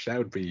huge. That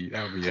would be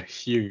a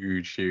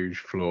huge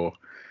flaw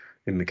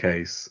in the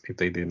case if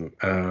they didn't.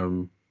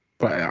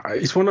 But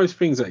it's one of those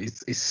things that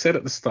it's said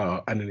at the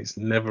start and then it's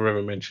never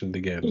ever mentioned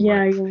again.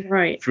 Yeah, Like you're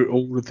right. through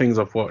all the things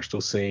I've watched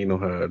or seen or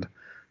heard.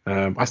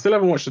 I still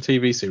haven't watched the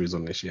TV series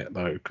on this yet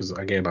though, because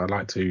again, I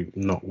like to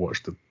not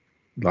watch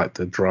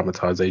the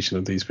dramatization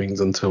of these things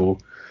until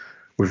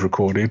we've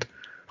recorded.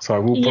 So I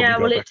will probably Yeah,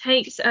 go well, it back.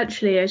 takes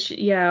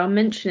actually, I'll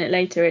mention it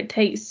later. It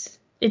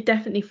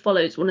definitely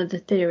follows one of the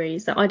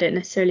theories that I don't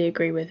necessarily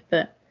agree with,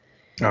 but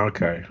Oh,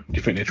 okay. Do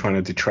you think they're trying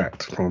to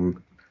detract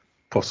from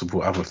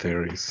possible other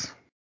theories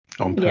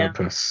on yeah,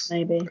 purpose?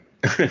 maybe.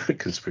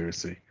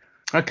 Conspiracy.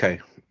 Okay.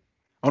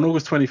 On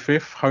August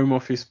 25th, Home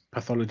Office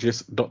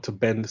pathologist Dr.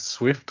 Ben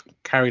Swift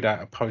carried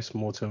out a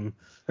post-mortem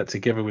that,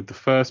 together with the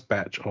first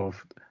batch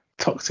of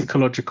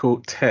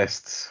toxicological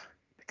tests,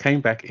 came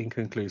back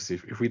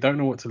inconclusive. If we don't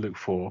know what to look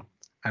for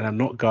and are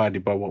not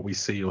guided by what we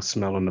see or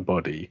smell on the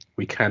body,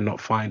 we cannot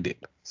find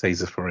it,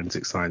 says a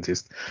forensic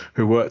scientist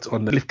who worked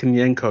on the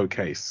Litvinenko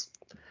case,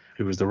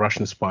 who was the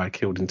Russian spy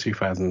killed in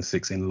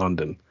 2006 in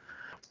London.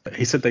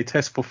 He said they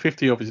test for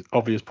 50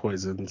 obvious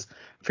poisons,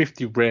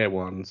 50 rare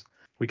ones,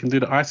 We can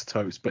do the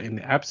isotopes, but in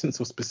the absence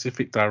of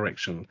specific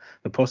direction,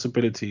 the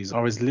possibilities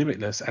are as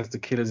limitless as the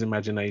killer's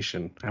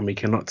imagination, and we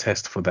cannot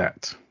test for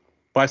that.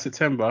 By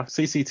September,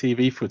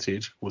 CCTV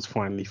footage was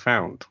finally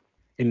found.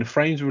 In the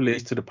frames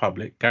released to the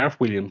public, Gareth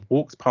Williams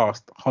walked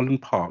past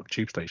Holland Park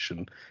tube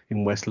station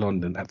in West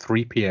London at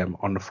 3 p.m.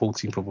 on the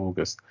 14th of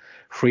August,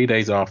 3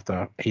 days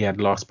after he had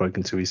last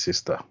spoken to his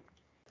sister.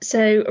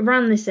 So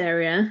around this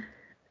area,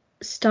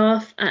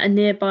 staff at a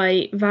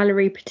nearby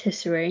Valerie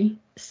Patisserie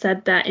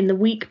said that in the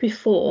week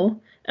before,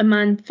 a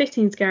man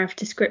fitting Gareth's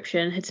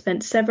description had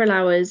spent several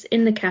hours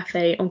in the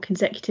cafe on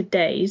consecutive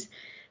days,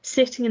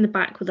 sitting in the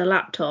back with a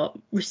laptop,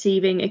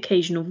 receiving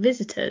occasional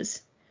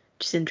visitors,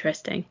 which is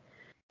interesting.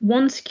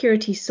 One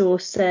security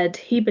source said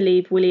he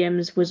believed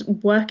Williams was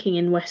working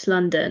in West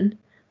London,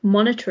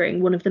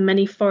 monitoring one of the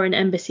many foreign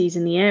embassies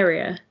in the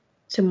area,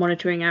 so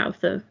monitoring out of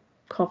the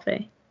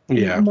coffee.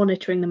 Yeah.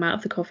 Monitoring them out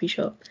of the coffee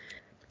shop.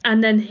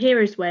 And then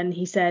here is when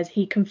he says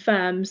he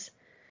confirms,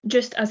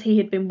 just as he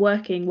had been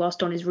working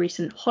whilst on his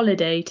recent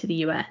holiday to the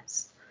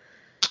US.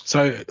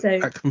 So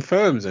that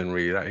confirms then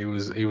really that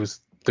he was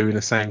doing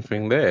the same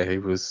thing there. He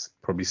was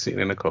probably sitting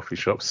in a coffee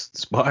shop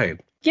spying.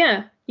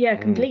 Yeah,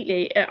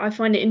 completely. I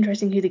find it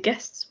interesting who the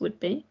guests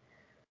would be.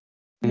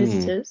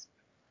 Visitors.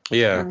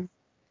 Yeah.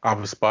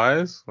 Other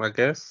spies, I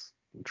guess,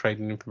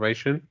 trading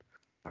information.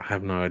 I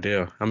have no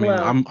idea. I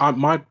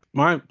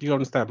mean, you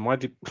understand,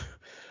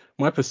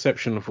 my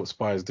perception of what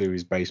spies do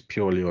is based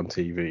purely on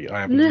TV.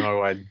 I have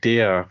no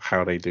idea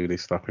how they do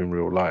this stuff in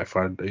real life.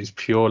 It's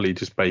purely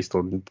just based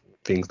on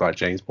things like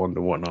James Bond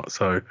and whatnot.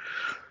 So,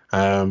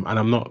 and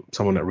I'm not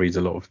someone that reads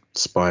a lot of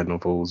spy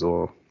novels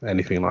or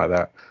anything like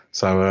that.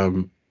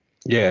 So,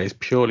 yeah, it's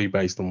purely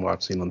based on what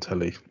I've seen on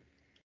telly.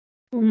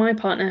 Well, my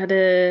partner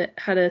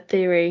had a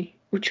theory,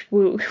 which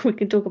we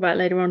can talk about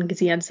later on because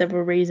he had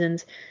several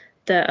reasons,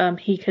 that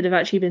he could have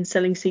actually been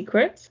selling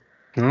secrets.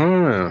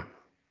 Ah,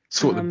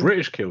 so the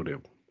British killed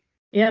him.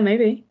 Yeah,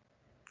 maybe.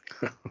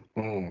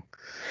 The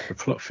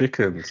plot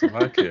thickens. I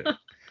like it.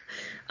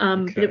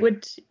 But it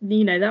would,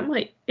 that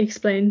might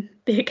explain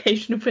the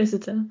occasional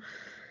visitor.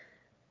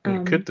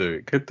 It could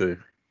do.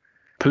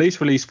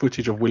 Police released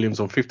footage of Williams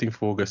on 15th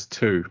August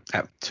 2.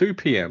 At 2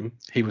 p.m,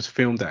 he was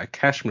filmed at a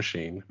cash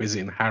machine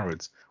visiting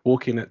Harrods,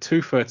 walking at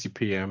 2:30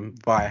 p.m.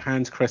 via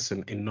Hands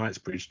Crescent in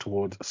Knightsbridge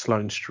towards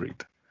Sloane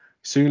Street.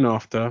 Soon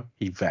after,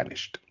 he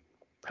vanished.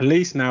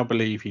 Police now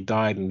believe he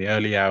died in the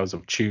early hours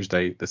of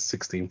Tuesday, the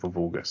 16th of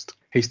August.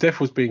 His death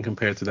was being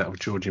compared to that of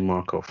Georgy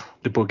Markov,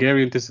 the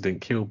Bulgarian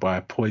dissident killed by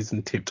a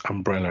poison-tipped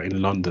umbrella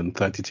in London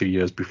 32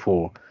 years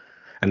before,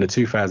 and the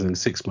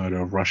 2006 murder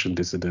of Russian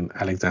dissident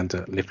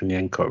Alexander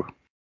Litvinenko.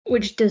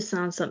 Which does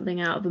sound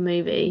something out of a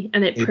movie,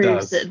 and it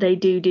proves that they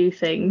do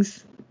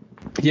things.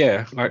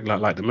 Yeah,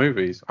 like the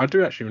movies. I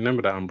do actually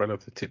remember that umbrella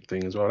tip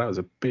thing as well. That was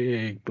a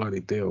big bloody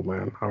deal,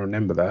 man. I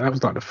remember that. That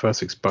was like the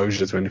first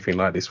exposure to anything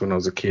like this when I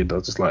was a kid. I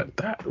was just like,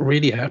 that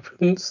really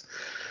happens?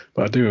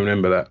 But I do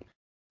remember that.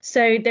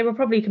 So they were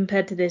probably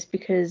compared to this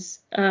because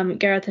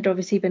Gareth had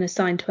obviously been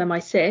assigned to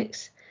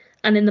MI6,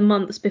 and in the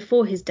months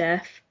before his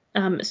death,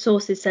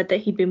 sources said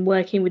that he'd been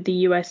working with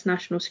the US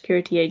National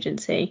Security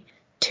Agency.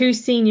 Two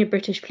senior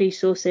British police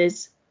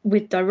sources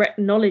with direct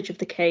knowledge of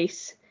the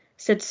case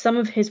said some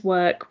of his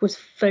work was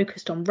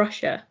focused on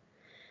Russia,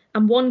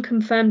 and one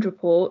confirmed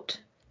report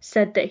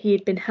said that he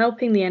had been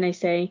helping the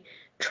NSA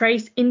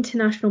trace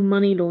international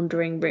money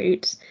laundering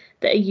routes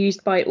that are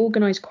used by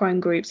organised crime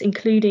groups,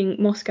 including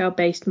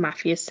Moscow-based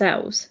mafia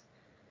cells.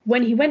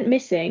 When he went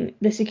missing,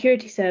 the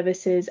security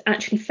services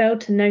actually failed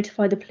to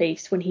notify the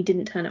police when he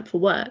didn't turn up for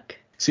work.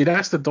 See,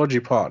 that's the dodgy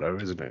part, though,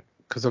 isn't it?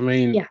 Because, I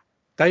mean,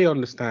 they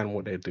understand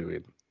what they're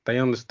doing. They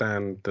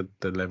understand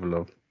the level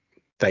of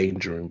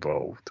danger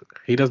involved.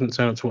 He doesn't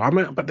turn up to. I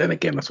mean, but then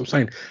again, that's what I'm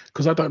saying.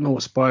 Because I don't know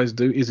what spies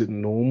do. Is it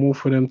normal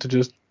for them to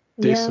just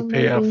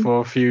disappear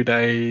for a few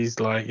days?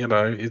 Like,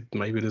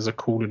 maybe there's a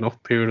cooling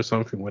off period or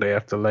something where they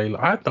have to lay.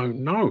 I don't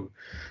know.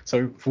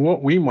 So for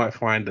what we might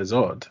find as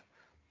odd,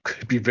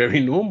 could be very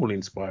normal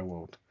in spy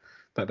world.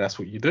 That's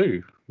what you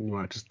do. You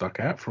might just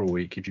duck out for a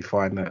week if you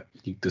find that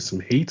there's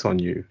some heat on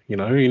you. You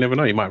never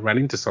know. You might run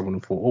into someone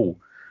and thought, oh,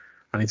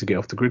 I need to get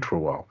off the grid for a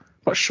while.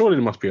 But surely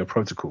there must be a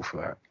protocol for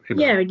that.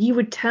 Yeah, you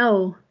would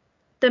tell.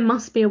 There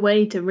must be a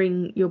way to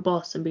ring your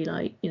boss and be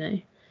like,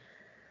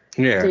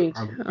 yeah, dude,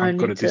 I've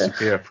got to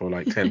disappear for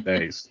like 10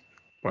 days.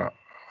 But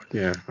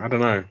yeah, I don't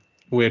know.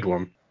 Weird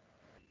one.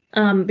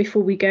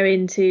 Before we go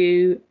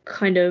into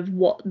kind of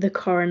what the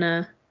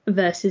coroner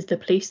versus the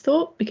police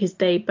thought, because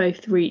they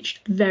both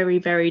reached very,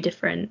 very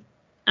different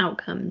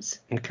outcomes.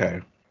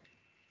 Okay.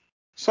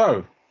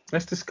 So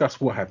let's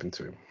discuss what happened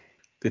to him.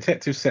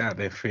 Detectives set out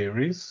their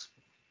theories.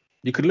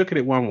 You could look at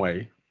it one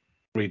way,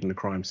 reading the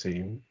crime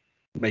scene,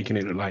 making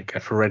it look like a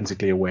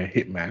forensically aware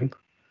hitman.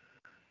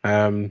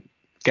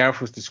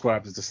 Gareth was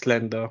described as a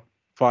slender,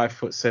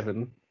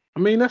 5'7". I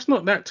mean, that's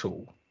not that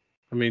tall.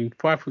 I mean,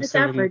 5'7". It's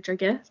average, I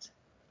guess.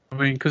 I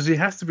mean, because he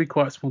has to be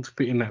quite small to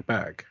fit in that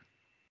bag.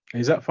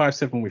 Is that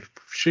 5'7" with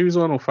shoes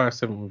on or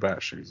 5'7"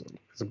 without shoes on?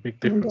 There's a big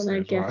difference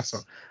there as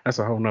well. That's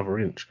a whole nother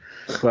inch.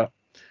 But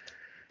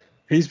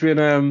He's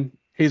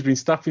been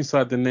stuffed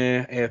inside the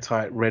near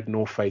airtight red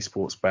North Face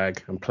sports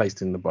bag and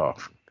placed in the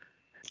bath,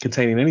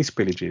 containing any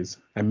spillages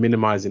and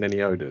minimizing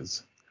any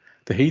odors.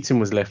 The heating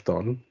was left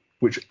on,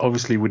 which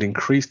obviously would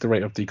increase the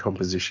rate of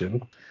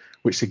decomposition,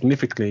 which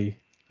significantly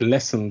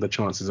lessened the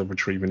chances of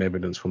retrieving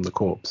evidence from the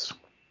corpse.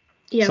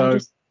 Yeah, So,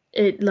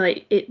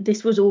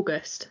 this was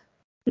August.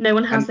 No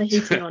one has and the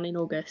heating on in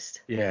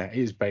August. yeah, it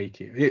is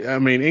baking. I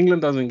mean,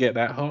 England doesn't get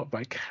that hot,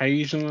 but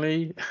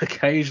occasionally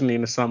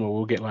in the summer,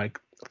 we'll get like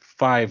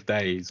 5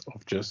 days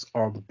of just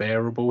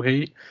unbearable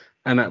heat.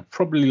 And that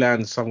probably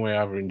lands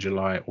somewhere either in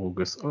July,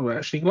 August. Oh,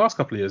 actually, the last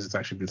couple of years, it's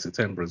actually been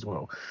September as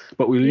well.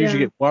 But we'll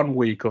usually Yeah. get 1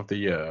 week of the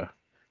year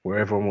where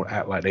everyone will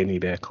act like they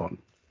need aircon.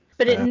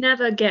 But it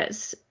never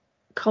gets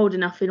cold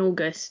enough in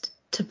August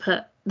to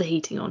put the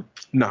heating on.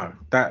 No,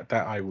 that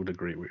I would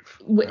agree with.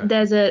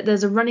 There's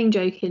a running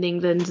joke in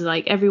England,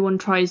 like everyone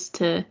tries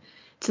to.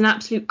 It's an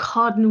absolute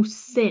cardinal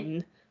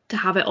sin to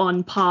have it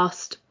on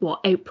past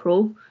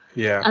April.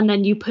 Yeah. And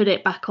then you put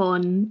it back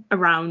on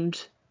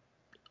around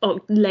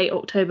late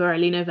October,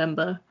 early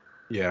November.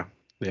 Yeah.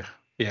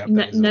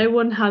 No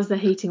one has the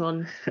heating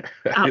on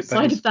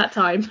outside of that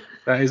time.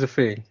 That is a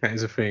thing.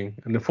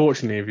 And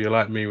unfortunately, if you're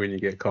like me when you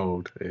get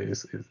cold,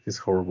 it's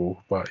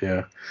horrible. But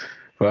yeah,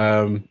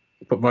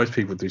 but most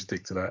people do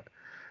stick to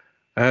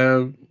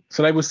that.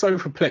 So they were so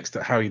perplexed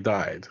at how he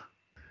died,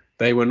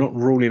 they were not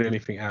ruling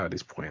anything out at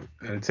this point.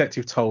 And the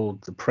detective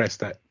told the press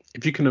that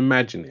if you can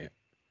imagine it,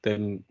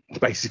 then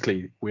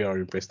basically we are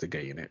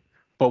investigating it.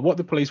 But what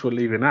the police were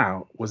leaving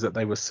out was that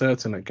they were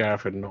certain that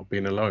Gareth had not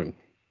been alone.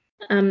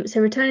 So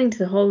returning to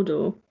the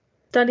holdall,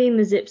 studying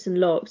the zips and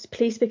locks,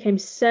 police became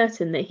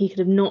certain that he could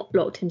have not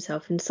locked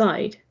himself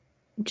inside,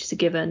 which is a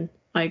given.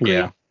 I agree.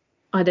 Yeah.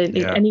 I don't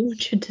think anyone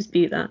should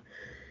dispute that.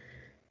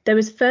 There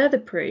was further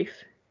proof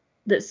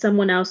that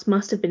someone else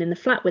must have been in the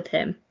flat with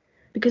him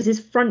because his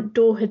front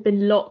door had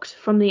been locked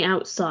from the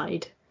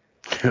outside.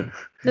 Now,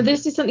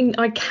 this is something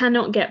I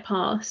cannot get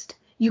past.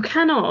 You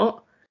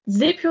cannot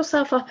zip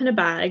yourself up in a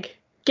bag,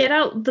 get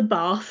out the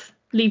bath,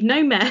 leave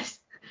no mess,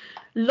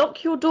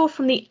 lock your door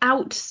from the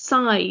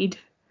outside.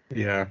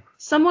 Yeah.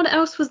 Someone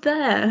else was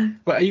there.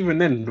 But even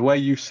then, the way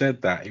you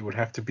said that, it would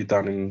have to be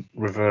done in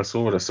reverse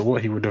order. So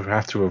what he would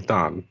have to have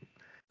done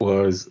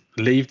was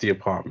leave the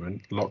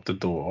apartment, lock the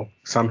door,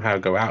 somehow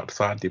go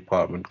outside the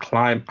apartment,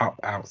 climb up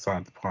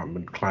outside the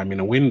apartment, climb in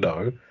a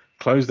window,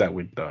 close that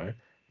window,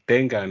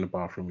 then go in the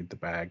bathroom with the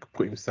bag,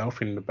 put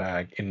himself in the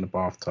bag in the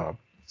bathtub,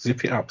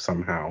 zip it up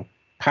somehow,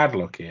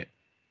 padlock it,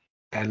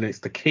 and it's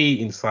the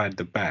key inside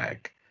the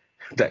bag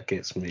that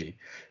gets me.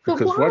 But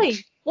why?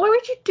 Why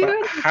would you do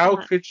it? How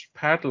could you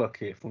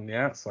padlock it from the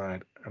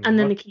outside? And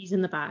then the key's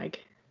in the bag.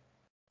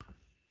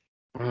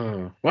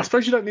 Well, I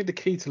suppose you don't need the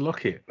key to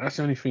lock it. That's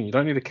the only thing. You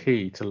don't need a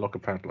key to lock a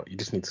padlock. You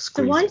just need to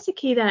squeeze it. So why is the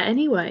key there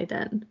anyway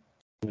then?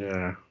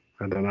 Yeah,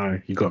 I don't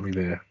know. You got me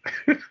there.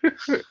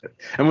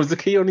 And was the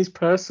key on his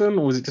person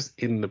or was it just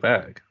in the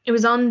bag? It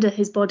was under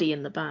his body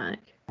in the bag.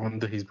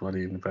 Under his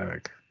body in the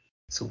bag.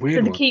 It's a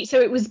weird one.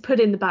 So it was put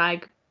in the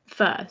bag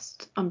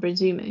first, I'm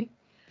presuming.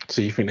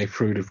 So you think they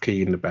threw the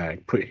key in the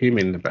bag, put him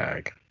in the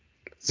bag,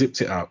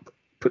 zipped it up,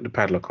 put the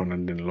padlock on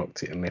and then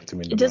locked it and left him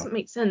in the bag? It doesn't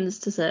make sense,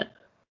 does it?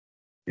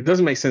 It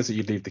doesn't make sense that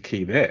you'd leave the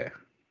key there.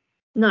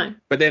 No.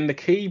 But then the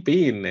key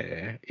being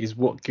there is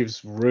what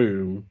gives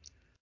room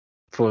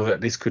for that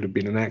this could have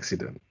been an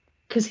accident.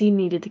 Because he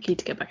needed the key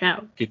to get back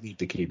out. He'd need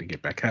the key to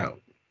get back out.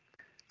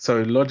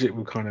 So logic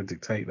will kind of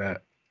dictate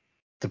that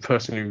the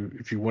person who,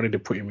 if you wanted to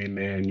put him in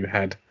there and you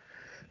had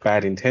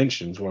bad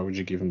intentions, why would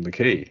you give him the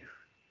key?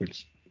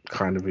 Which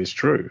kind of is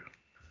true.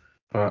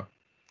 But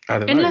I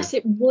don't know. Unless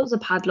it was a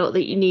padlock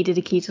that you needed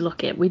a key to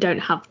lock it. We don't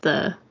have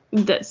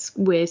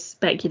we're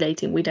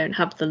speculating. We don't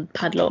have the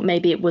padlock.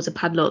 Maybe it was a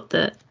padlock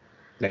that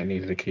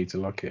needed a key to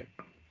lock it.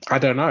 I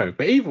don't know.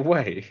 But either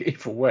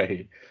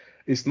way,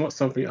 it's not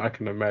something I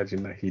can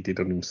imagine that he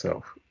did on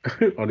himself,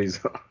 on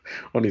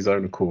his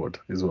own accord,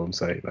 is what I'm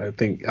saying. I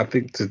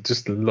think to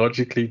just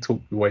logically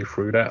talk your way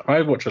through that.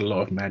 I watch a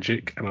lot of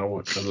magic and I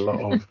watch a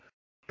lot of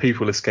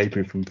people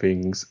escaping from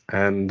things,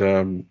 and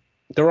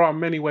there are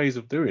many ways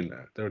of doing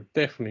that. There are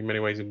definitely many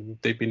ways, and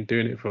they've been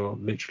doing it for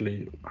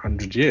literally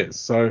 100 years.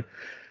 So,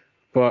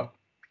 but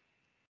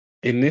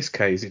in this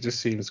case, it just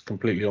seems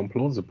completely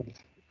implausible.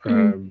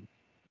 Mm-hmm.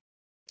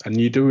 And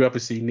you do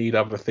obviously need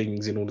other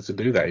things in order to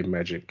do that in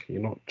magic.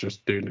 You're not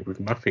just doing it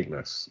with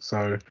nothingness.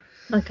 So,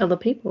 like other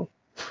people.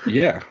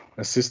 Yeah,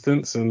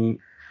 assistance and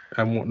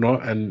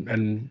whatnot,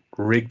 and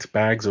rigged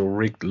bags or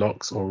rigged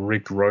locks or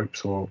rigged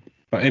ropes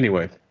But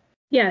anyway.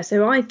 Yeah,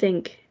 so I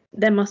think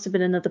there must have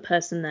been another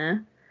person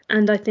there,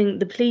 and I think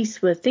the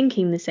police were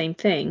thinking the same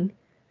thing.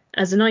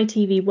 As an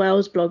ITV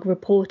Wales blog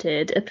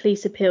reported, a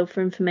police appeal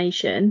for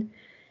information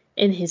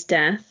in his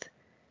death,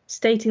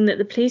 stating that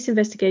the police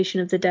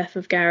investigation of the death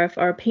of Gareth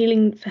are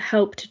appealing for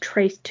help to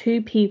trace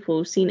two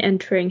people seen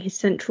entering his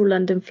central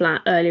London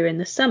flat earlier in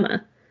the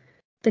summer.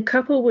 The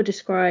couple were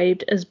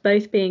described as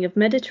both being of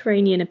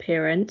Mediterranean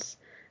appearance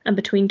and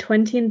between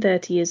 20 and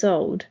 30 years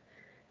old.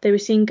 They were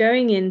seen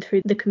going in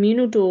through the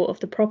communal door of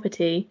the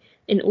property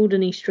in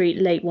Alderney Street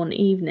late one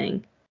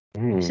evening.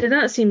 So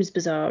that seems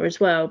bizarre as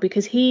well,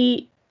 because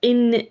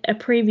in a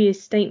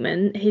previous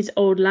statement, his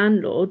old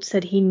landlord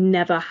said he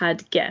never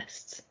had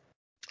guests.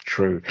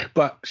 True,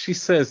 but she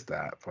says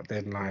that, but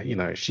then, like, you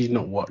know, she's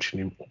not watching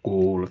him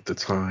all the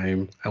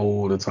time.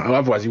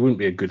 Otherwise, he wouldn't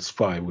be a good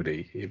spy, would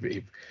he?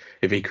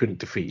 If he couldn't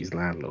defeat his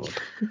landlord.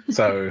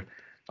 So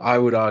I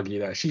would argue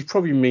that she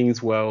probably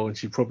means well, and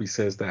she probably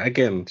says that.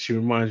 Again, she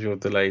reminds you of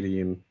the lady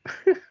in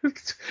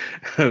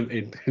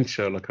in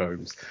Sherlock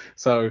Holmes.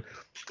 So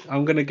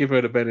I'm going to give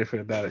her the benefit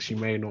of that she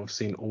may not have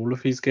seen all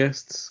of his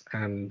guests,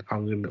 and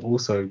I'm going to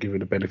also give her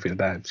the benefit of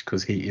that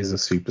because he is a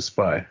super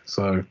spy.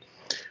 So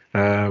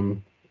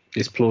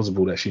it's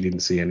plausible that she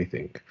didn't see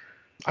anything.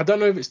 I don't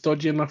know if it's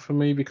dodgy enough for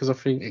me, because I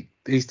think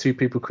these two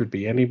people could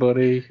be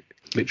anybody,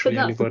 literally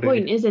But that's anybody. the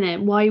point, isn't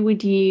it? Why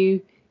would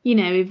you,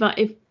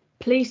 if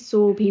police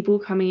saw people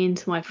coming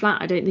into my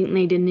flat, I don't think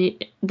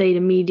they'd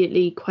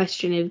immediately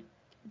question if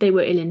they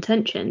were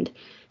ill-intentioned.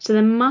 So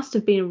there must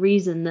have been a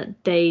reason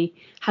that they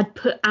had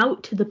put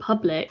out to the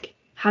public,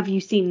 have you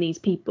seen these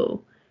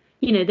people?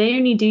 They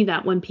only do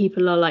that when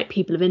people are like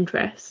people of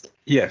interest.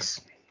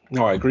 Yes.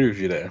 No, I agree with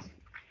you there.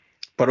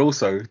 But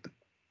also,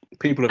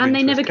 people of and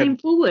interest they never came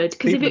forward,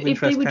 because if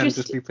they were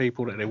just be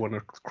people that they want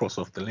to cross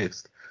off the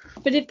list.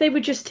 But if they were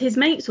just his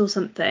mates or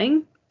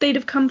something, they'd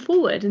have come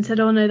forward and said,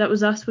 "Oh no, that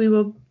was us. We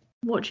were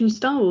watching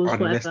Star Wars."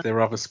 Unless whatever.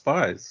 they're other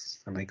spies,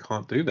 and they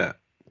can't do that.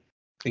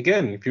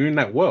 Again, if you're in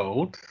that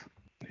world,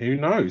 who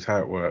knows how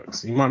it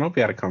works? You might not be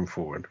able to come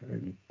forward.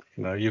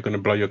 You're going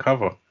to blow your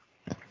cover.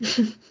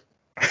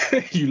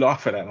 You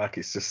laugh at that like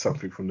it's just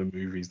something from the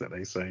movies that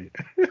they say.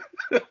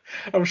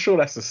 I'm sure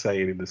that's a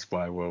saying in the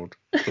spy world.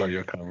 Blow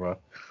your cover.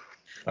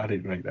 I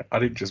didn't make that. I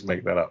didn't just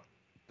make that up.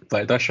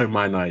 Like, that show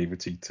my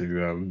naivety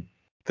to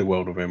the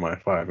world of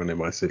MI5 and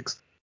MI6.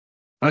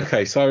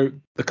 Okay, so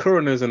the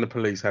coroners and the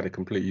police had a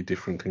completely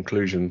different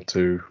conclusion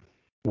to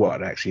what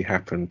had actually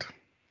happened.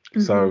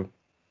 Mm-hmm. So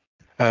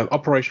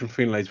Operation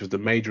Finlay's was the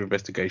major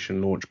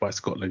investigation launched by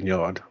Scotland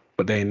Yard,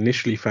 but they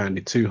initially found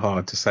it too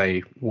hard to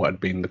say what had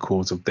been the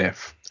cause of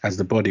death, as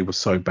the body was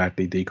so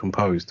badly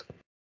decomposed.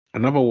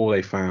 Another wall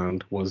they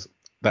found was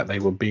that they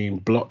were being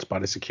blocked by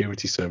the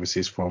security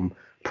services from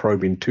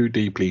probing too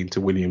deeply into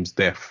Williams'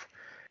 death.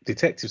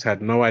 Detectives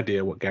had no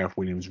idea what Gareth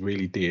Williams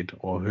really did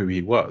or who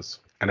he was,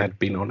 and had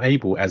been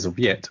unable as of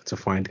yet to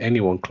find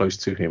anyone close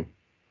to him.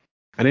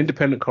 An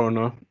independent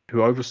coroner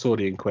who oversaw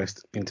the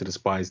inquest into the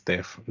spy's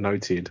death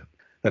noted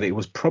that it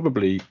was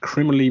probably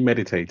criminally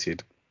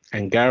meditated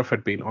and Gareth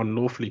had been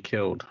unlawfully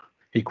killed.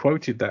 He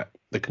quoted that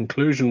the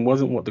conclusion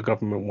wasn't what the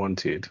government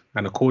wanted,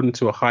 and according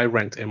to a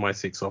high-ranked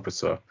MI6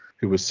 officer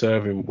who was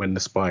serving when the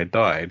spy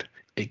died,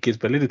 it gives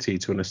validity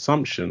to an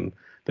assumption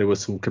there was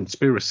some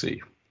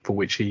conspiracy, for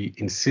which he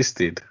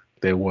insisted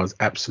there was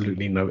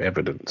absolutely no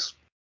evidence.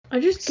 I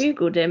just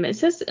googled him. It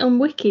says on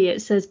Wiki,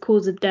 it says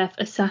cause of death,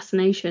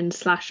 assassination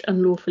 /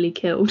 unlawfully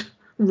killed,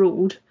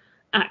 ruled,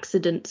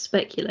 accident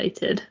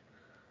speculated.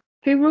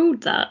 Who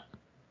ruled that?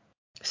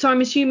 So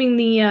I'm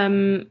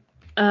assuming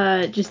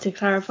just to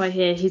clarify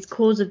here, his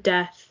cause of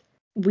death,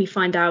 we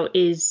find out,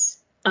 is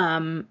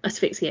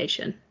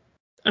asphyxiation.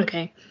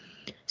 Okay.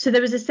 So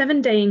there was a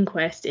 7-day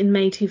inquest in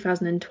May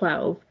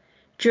 2012,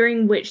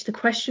 during which the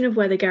question of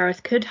whether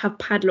Gareth could have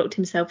padlocked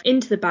himself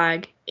into the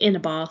bag in a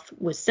bath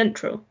was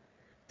central.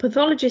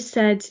 Pathologists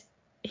said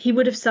he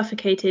would have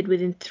suffocated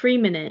within 3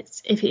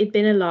 minutes if he had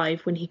been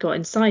alive when he got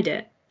inside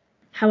it.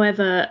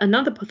 However,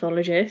 another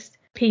pathologist,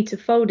 Peter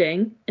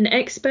Folding, an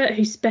expert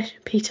who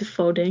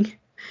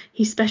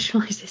he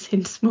specialises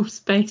in small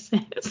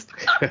spaces.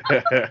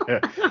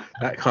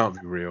 That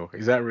can't be real.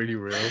 Is that really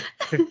real?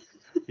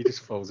 He just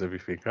folds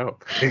everything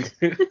up.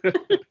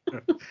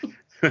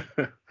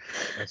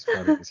 That's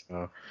funny as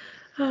hell.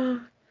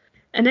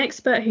 An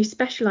expert who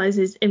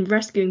specialises in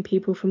rescuing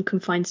people from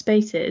confined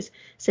spaces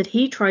said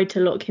he tried to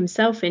lock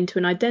himself into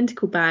an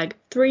identical bag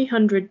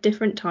 300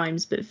 different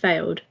times but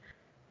failed.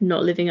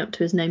 Not living up to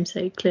his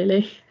namesake,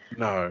 clearly.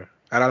 No,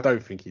 and I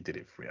don't think he did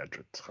it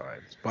 300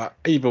 times. But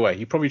either way,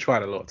 he probably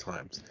tried a lot of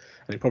times,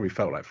 and it probably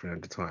felt like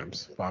 300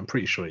 times. But I'm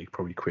pretty sure he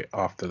probably quit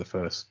after the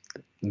first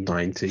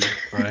 90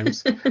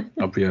 times.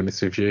 I'll be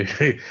honest with you.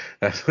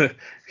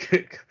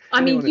 I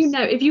mean,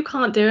 if you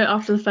can't do it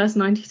after the first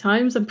 90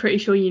 times, I'm pretty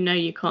sure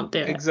you can't do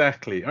it.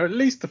 Exactly. Or at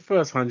least the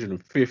first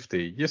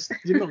 150.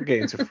 You're not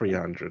getting to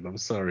 300. I'm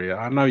sorry.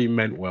 I know you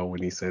meant well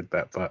when he said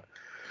that, but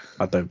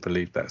I don't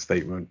believe that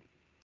statement.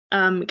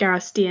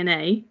 Gareth's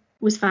DNA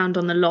was found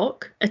on the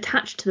lock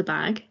attached to the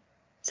bag,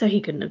 so he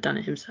couldn't have done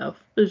it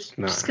himself. I was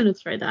just going to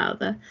throw that out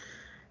there.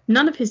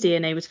 None of his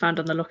DNA was found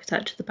on the lock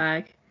attached to the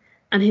bag,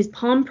 and his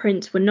palm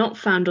prints were not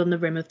found on the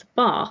rim of the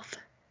bath.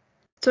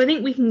 So I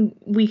think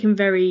we can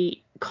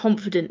very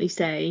confidently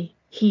say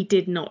he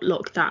did not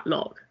lock that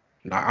lock.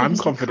 No, I'm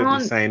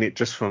confidently saying it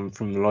just from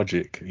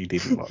logic. He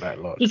didn't lock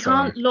that lock. He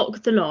can't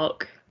lock the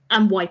lock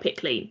and wipe it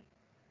clean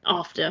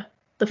after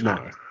the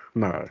fact.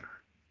 No.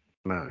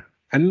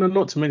 And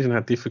not to mention how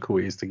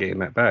difficult it is to get in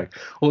that bag.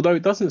 Although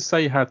it doesn't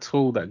say how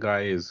tall that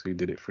guy is who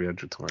did it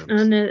 300 Oh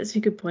times. no, that's a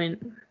good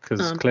point.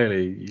 Because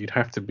clearly you'd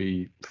have to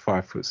be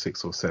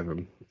 5'6" or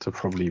 7" to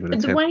probably even The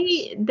attempt this.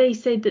 way they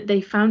said that they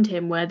found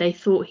him where they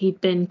thought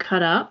he'd been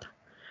cut up,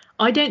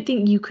 I don't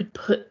think you could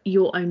put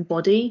your own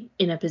body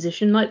in a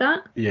position like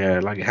that. Yeah,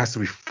 like it has to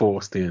be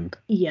forced in. And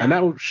Yeah,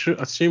 that would,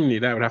 assumingly,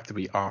 that would have to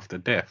be after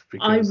death,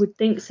 I because would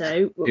think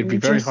so. it'd be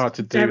very hard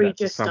to do that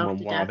to Just someone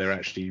after while death. they're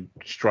actually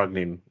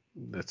struggling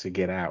to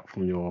get out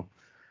from your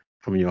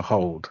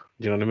hold.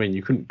 Do you know what I mean?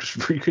 You couldn't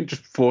just you couldn't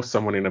just force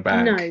someone in a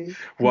bag No,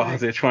 while no,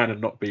 they're trying to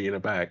not be in a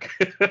bag.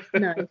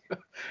 no.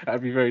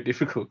 That'd be very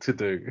difficult to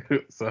do.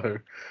 So,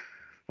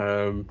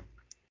 um,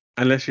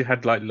 unless you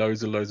had like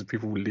loads and loads of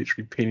people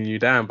literally pinning you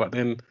down, but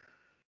then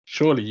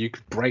surely you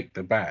could break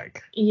the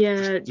bag.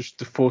 Yeah. Just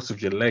the force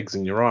of your legs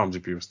and your arms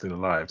if you were still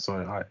alive.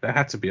 So that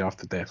had to be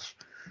after death.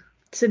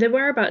 So there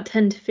were about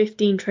 10 to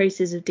 15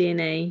 traces of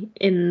DNA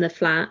in the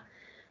flat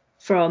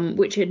from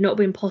which it had not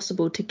been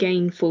possible to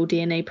gain full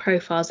DNA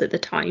profiles at the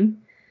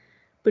time.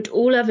 But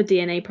all other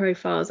DNA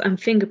profiles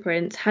and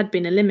fingerprints had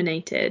been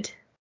eliminated.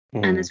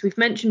 And Mm, as we've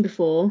mentioned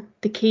before,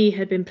 the key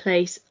had been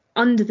placed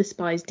under the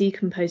spy's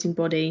decomposing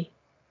body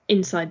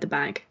inside the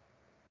bag.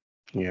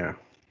 yeah.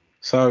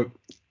 So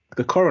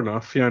the coroner,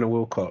 Fiona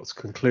Wilcox,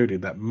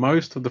 concluded that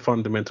most of the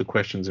fundamental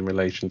questions in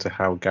relation to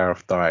how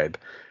Gareth died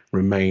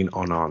remain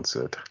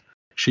unanswered.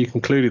 She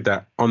concluded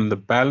that on the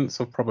balance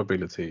of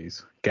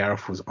probabilities,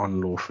 Gareth was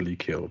unlawfully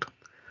killed.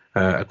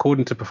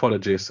 According to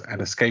pathologists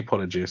and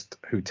escapologist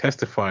who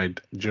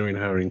testified during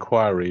her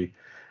inquiry,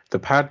 the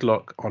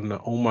padlock on the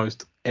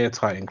almost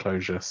airtight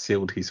enclosure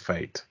sealed his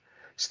fate,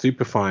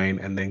 stupefying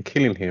and then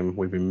killing him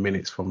within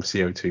minutes from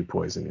CO2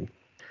 poisoning.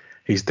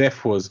 His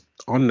death was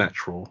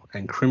unnatural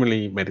and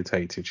criminally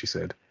meditated, she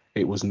said.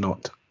 It was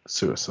not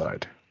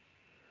suicide.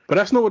 But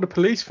that's not what the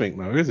police think,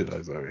 though, is it,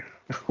 though, Zoe?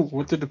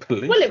 What did the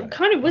police Well, it say?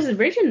 kind of was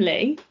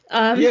originally.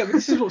 Yeah, but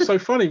this is what's so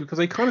funny, because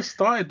they kind of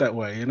started that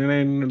way, and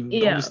then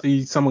Yeah.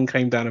 obviously someone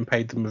came down and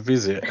paid them a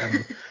visit,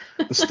 and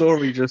the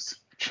story just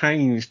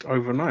changed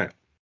overnight.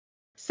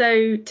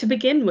 So, to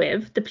begin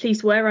with, the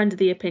police were under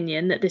the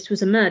opinion that this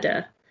was a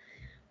murder.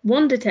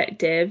 One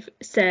detective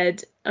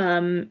said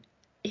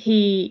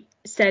he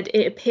said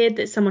it appeared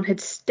that someone had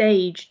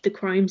staged the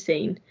crime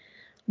scene,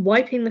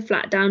 wiping the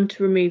flat down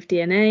to remove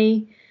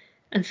DNA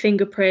and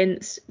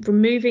fingerprints,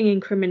 removing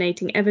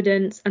incriminating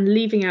evidence, and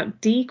leaving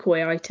out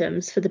decoy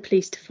items for the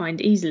police to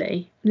find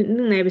easily. I don't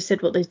think they ever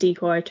said what those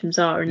decoy items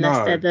are,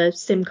 unless they're No. the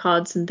SIM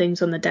cards and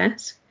things on the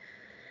desk.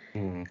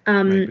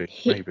 Maybe,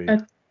 He maybe.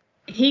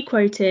 he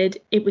quoted,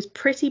 "It was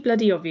pretty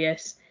bloody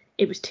obvious.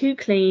 It was too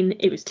clean.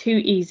 It was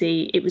too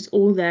easy. It was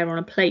all there on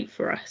a plate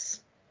for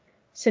us."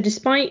 So,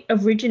 despite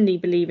originally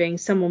believing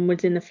someone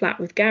was in the flat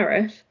with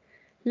Gareth,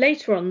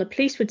 later on the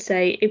police would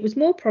say it was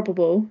more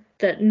probable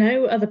that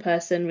no other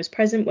person was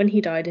present when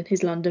he died in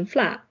his London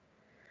flat.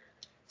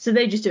 So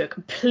they just do a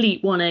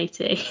complete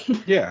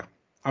 180. Yeah.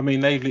 I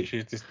mean, they've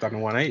literally just done a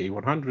 180,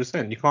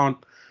 100%. You can't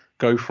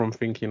go from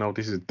thinking, oh,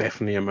 this is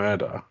definitely a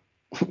murder,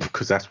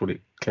 because that's what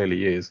it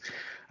clearly is,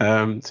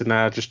 to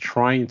now just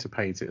trying to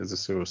paint it as a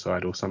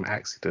suicide or some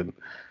accident.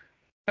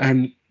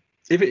 And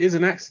if it is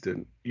an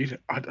accident,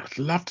 I'd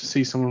love to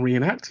see someone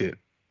reenact it.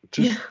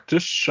 Yeah.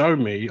 Just show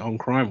me on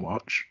Crime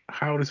Watch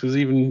how this was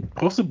even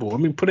possible. I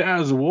mean, put it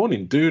out as a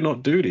warning. Do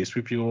not do this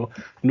with your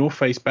North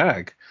Face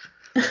bag.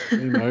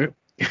 You know,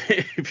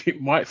 if it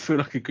might feel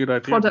like a good idea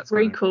at the Product time.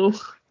 recall.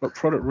 But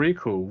product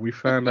recall, we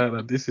found out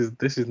that this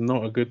is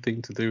not a good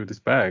thing to do with this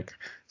bag.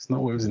 It's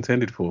not what it was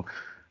intended for.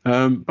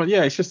 But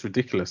yeah, it's just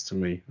ridiculous to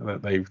me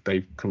that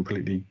they've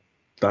completely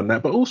done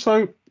that. But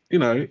also, you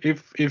know,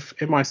 if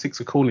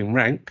MI6 are calling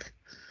rank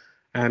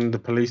and the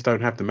police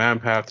don't have the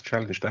manpower to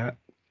challenge that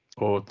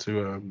or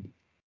to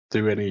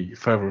do any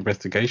further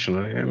investigation,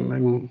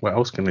 then what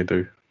else can they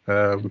do?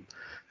 They're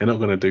not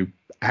going to do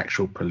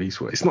actual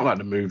police work. It's not like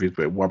the movies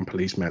where one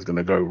policeman's going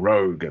to go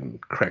rogue and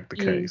crack the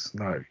case.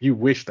 No, you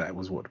wish that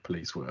was what the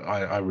police were.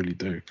 I really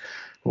do.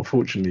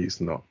 Unfortunately,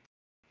 it's not.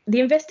 The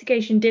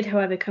investigation did,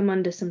 however, come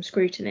under some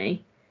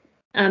scrutiny.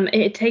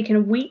 It had taken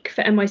a week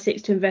for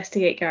MI6 to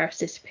investigate Gareth's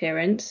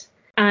disappearance,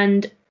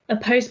 and a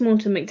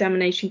post-mortem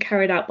examination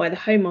carried out by the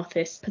Home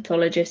Office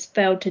pathologist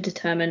failed to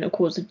determine a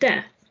cause of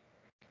death.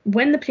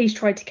 When the police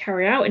tried to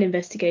carry out an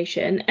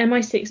investigation,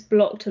 MI6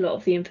 blocked a lot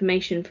of the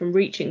information from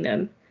reaching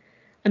them,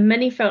 and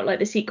many felt like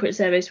the Secret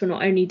Service were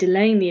not only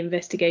delaying the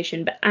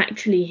investigation but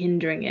actually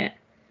hindering it.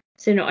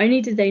 So not only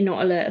did they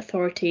not alert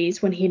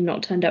authorities when he had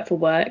not turned up for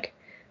work,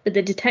 but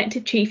the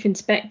detective chief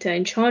inspector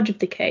in charge of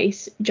the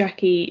case,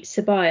 Jackie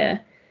Sabaya,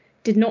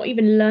 did not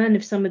even learn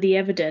of some of the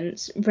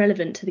evidence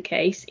relevant to the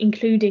case,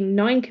 including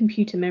 9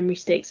 computer memory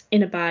sticks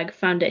in a bag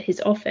found at his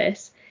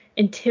office,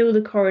 until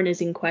the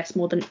coroner's inquest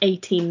more than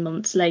 18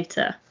 months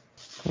later.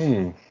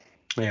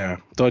 Yeah,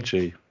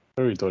 dodgy,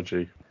 very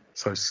dodgy.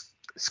 So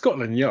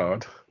Scotland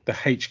Yard, the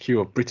HQ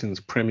of Britain's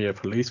premier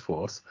police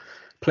force,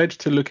 pledged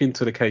to look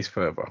into the case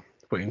further.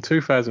 But in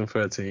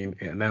 2013,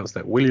 it announced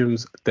that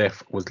Williams'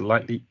 death was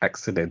likely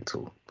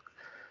accidental.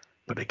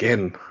 But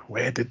again,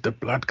 where did the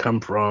blood come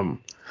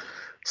from?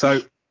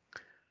 So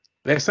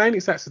they're saying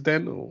it's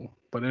accidental,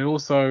 but you're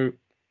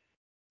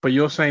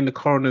saying the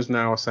coroners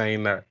now are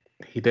saying that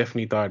he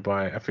definitely died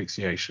by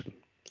asphyxiation.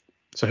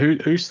 So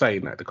who's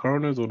saying that? The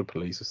coroners or the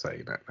police are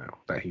saying that now,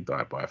 that he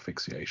died by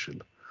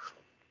asphyxiation?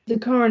 The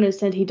coroner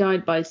said he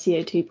died by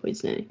CO2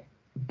 poisoning.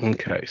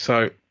 Okay,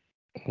 so,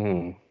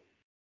 and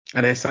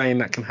they're saying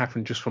that can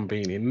happen just from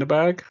being in the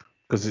bag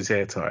because it's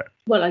airtight.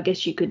 Well, I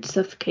guess you could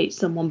suffocate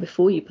someone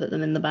before you put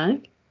them in the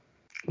bag.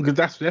 Because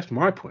that's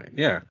my point,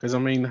 yeah. Because I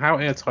mean, how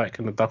airtight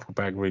can a duffel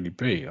bag really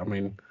be? I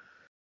mean,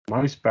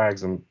 most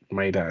bags are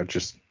made out of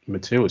just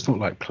material. It's not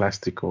like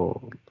plastic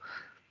or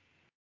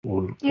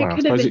well, I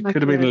suppose it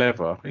could have been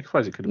leather. I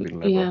suppose it could have been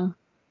leather. Yeah,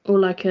 or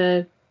like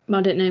I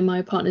don't know,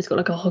 my partner's got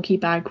like a hockey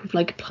bag with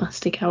like a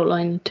plastic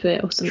outline to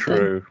it or something.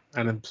 True,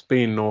 and it's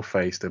being North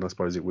Face, then I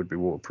suppose it would be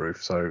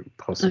waterproof. So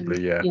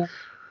possibly, yeah.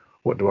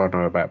 What do I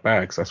know about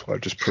bags? That's what I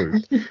just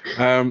proved.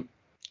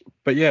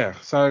 But yeah,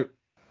 so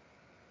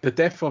the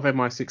death of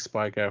MI6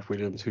 spy Gareth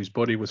Williams, whose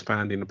body was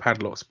found in a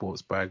padlock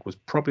sports bag, was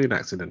probably an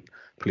accident,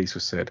 police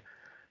have said.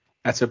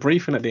 At a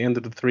briefing at the end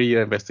of the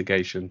 3-year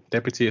investigation,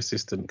 Deputy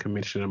Assistant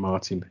Commissioner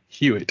Martin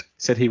Hewitt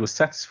said he was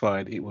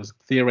satisfied it was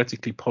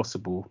theoretically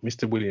possible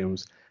Mr.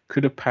 Williams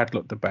could have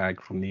padlocked the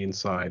bag from the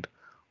inside,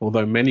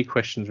 although many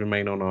questions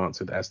remain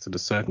unanswered as to the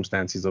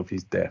circumstances of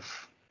his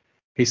death.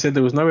 He said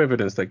there was no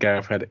evidence that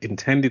Gareth had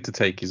intended to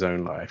take his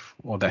own life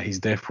or that his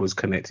death was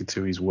connected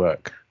to his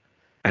work,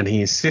 and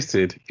he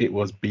insisted it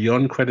was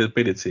beyond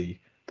credibility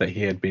that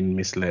he had been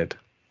misled.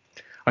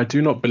 I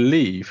do not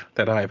believe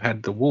that I have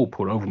had the wool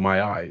pulled over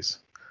my eyes.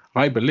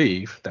 I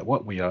believe that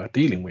what we are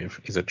dealing with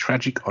is a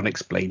tragic,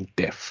 unexplained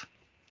death.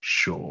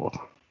 Sure.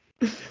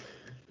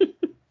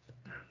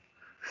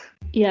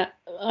 Yeah,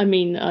 I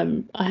mean,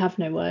 I have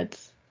no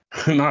words.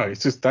 No,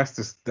 it's just that's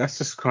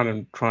just kind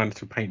of trying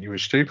to paint you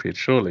as stupid.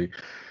 Surely,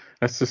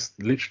 that's just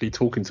literally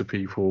talking to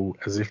people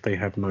as if they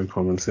have no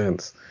common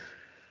sense.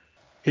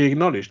 He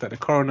acknowledged that the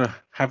coroner,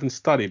 having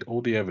studied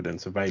all the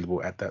evidence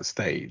available at that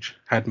stage,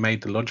 had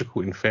made the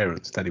logical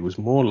inference that it was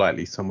more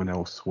likely someone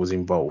else was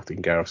involved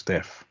in Gareth's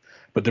death.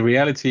 But the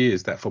reality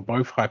is that for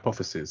both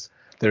hypotheses,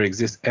 there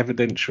exist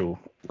evidential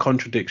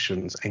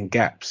contradictions and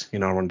gaps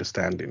in our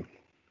understanding.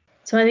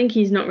 So I think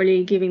he's not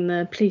really giving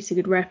the police a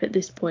good rep at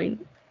this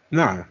point.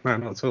 No,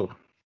 not at all.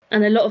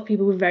 And a lot of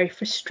people were very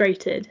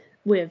frustrated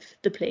with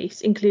the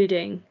police,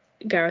 including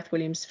Gareth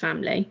Williams'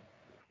 family.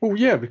 Well,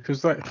 yeah,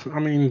 because they're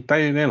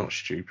not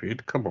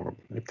stupid. Come on.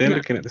 If they're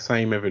looking at the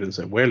same evidence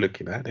that we're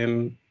looking at,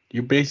 then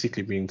you're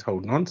basically being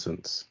told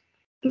nonsense.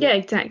 Yeah,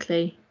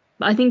 exactly.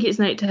 But I think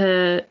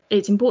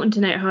it's important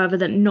to note, however,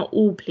 that not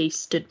all police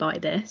stood by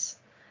this.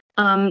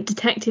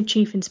 Detective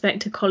Chief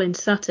Inspector Colin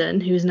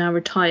Sutton, who is now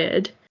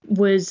retired,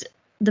 was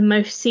the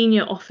most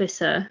senior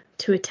officer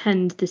to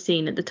attend the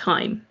scene at the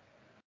time.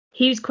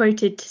 He was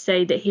quoted to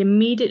say that he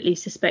immediately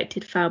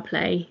suspected foul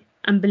play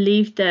and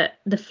believed that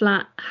the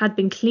flat had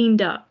been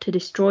cleaned up to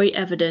destroy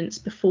evidence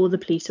before the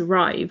police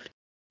arrived.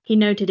 He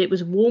noted it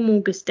was a warm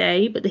August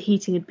day, but the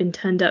heating had been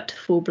turned up to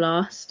full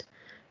blast,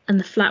 and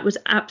the flat was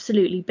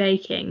absolutely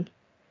baking.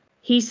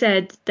 He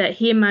said that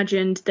he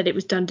imagined that it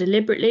was done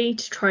deliberately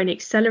to try and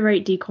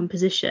accelerate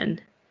decomposition.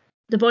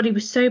 The body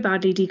was so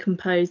badly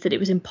decomposed that it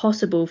was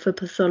impossible for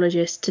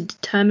pathologists to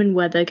determine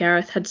whether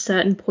Gareth had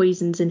certain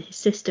poisons in his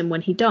system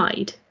when he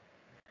died.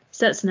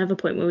 So that's another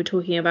point when we're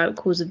talking about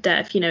cause of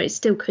death. You know, it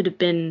still could have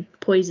been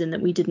poison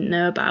that we didn't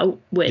know about,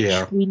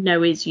 which we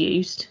know is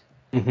used.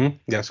 Mm-hmm.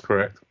 That's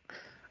correct.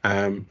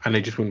 And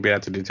they just wouldn't be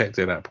able to detect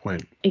it at that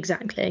point.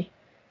 Exactly.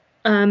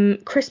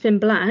 Crispin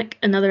Black,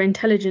 another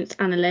intelligence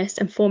analyst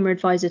and former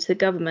advisor to the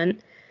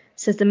government,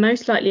 says the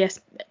most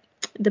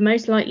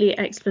likely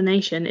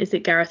explanation is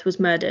that Gareth was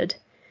murdered.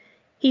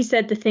 He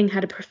said the thing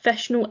had a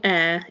professional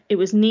air. It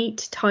was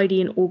neat, tidy,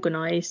 and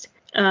organised.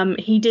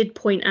 He did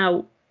point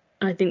out,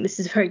 I think this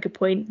is a very good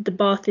point, the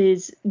bath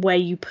is where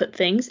you put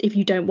things if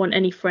you don't want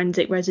any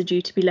forensic residue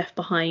to be left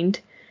behind,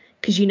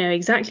 because you know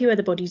exactly where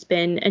the body's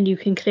been and you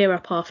can clear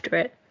up after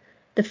it.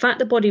 The fact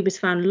the body was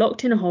found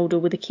locked in a holder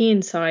with a key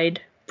inside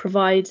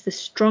provides the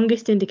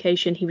strongest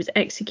indication he was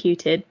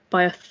executed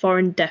by a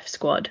foreign death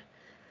squad.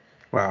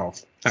 Wow.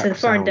 So the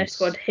foreign death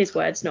squad, his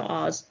words, not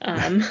ours.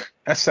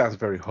 That sounds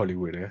very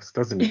Hollywood-esque,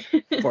 doesn't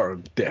it?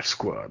 Foreign death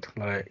squad.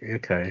 Like,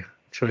 okay,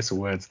 choice of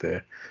words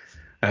there.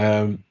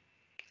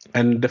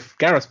 And the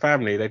Gareth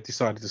family, they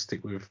decided to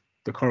stick with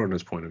the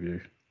coroner's point of view.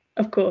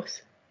 Of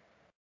course.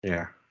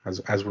 Yeah,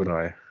 as would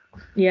I.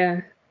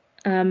 Yeah.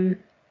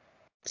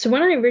 So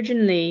when I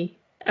originally,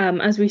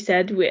 as we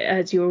said,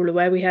 as you're all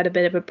aware, we had a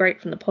bit of a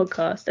break from the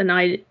podcast,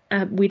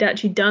 and we'd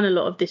actually done a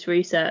lot of this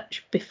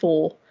research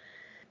before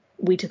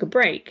we took a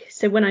break.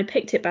 So when I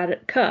picked it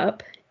back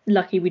up,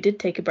 lucky we did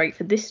take a break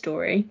for this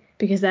story,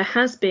 because there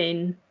has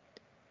been,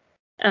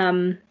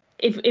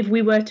 if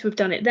we were to have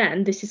done it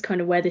then, this is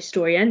kind of where this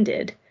story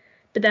ended.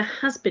 But there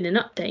has been an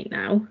update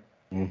now.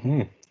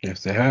 Mm-hmm.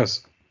 Yes, there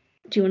has.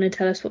 Do you want to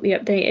tell us what the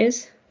update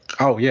is?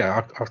 Oh,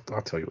 yeah,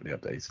 I'll tell you what the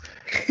update is.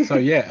 So,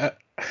 yeah,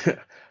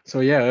 So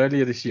yeah,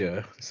 earlier this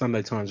year,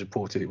 Sunday Times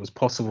reported it was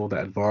possible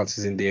that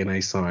advances in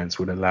DNA science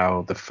would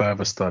allow the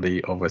further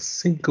study of a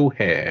single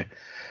hair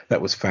that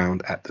was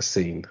found at the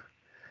scene.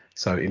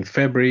 So in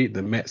February,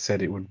 the Met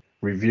said it would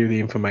review the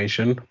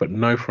information, but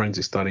no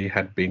forensic study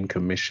had been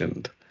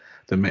commissioned.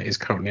 The Met is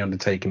currently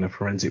undertaking a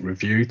forensic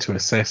review to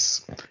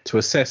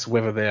assess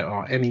whether there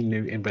are any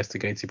new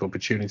investigative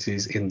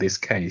opportunities in this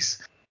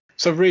case.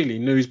 So really,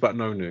 news but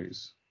no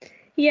news.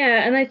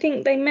 Yeah, and I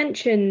think they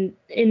mentioned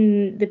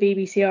in the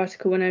BBC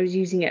article when I was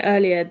using it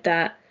earlier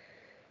that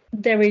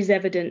there is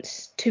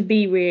evidence to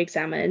be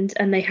re-examined,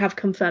 and they have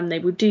confirmed they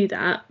will do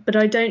that. But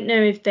I don't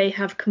know if they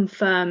have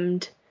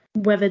confirmed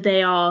whether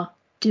they are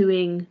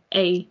doing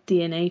a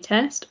DNA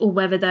test or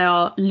whether they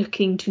are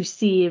looking to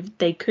see if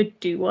they could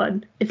do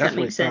one, if That's that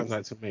what makes it sounds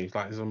sense. like to me.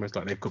 It's almost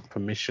like they've got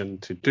permission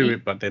to do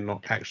it, but they're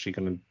not actually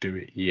going to do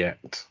it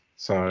yet.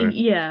 So,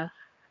 Yeah.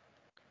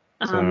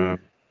 so,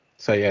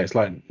 so yeah, it's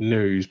like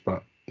news,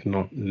 but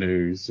not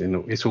news.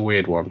 It's a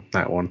weird one,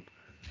 that one.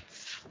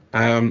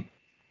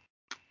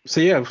 So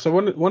yeah, so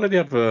one of the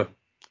other,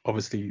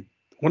 obviously,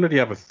 one of the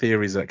other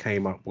theories that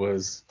came up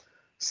was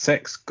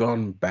sex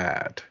gone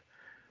bad.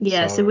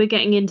 Yeah, so So we're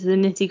getting into the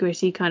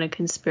nitty-gritty kind of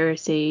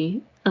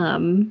conspiracy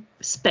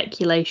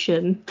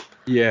speculation.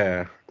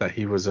 yeah, that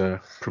he was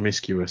a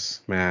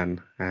promiscuous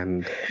man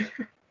and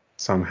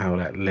somehow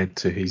that led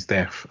to his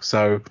death.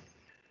 So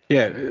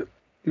yeah,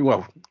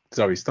 well,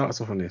 Zoe, start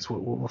us off on this.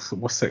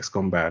 What's sex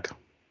gone bad?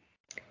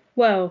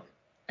 Well,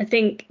 I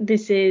think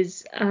this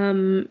is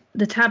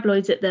the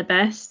tabloids at their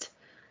best,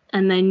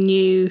 and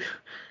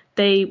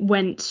they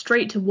went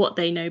straight to what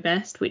they know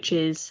best, which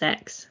is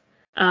sex.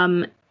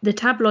 The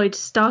tabloids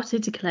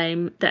started to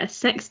claim that a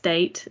sex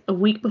date a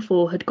week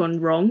before had gone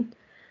wrong,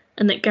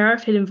 and that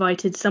Gareth had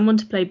invited someone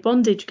to play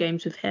bondage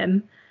games with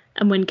him,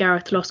 and when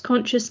Gareth lost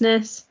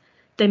consciousness,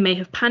 they may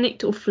have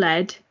panicked or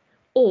fled,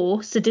 or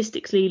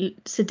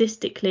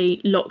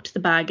sadistically locked the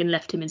bag and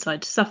left him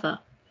inside to suffer.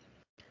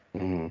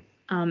 Mm.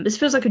 This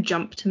feels like a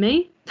jump to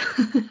me.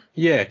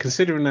 Yeah,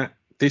 considering that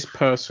this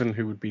person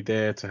who would be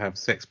there to have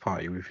sex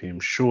party with him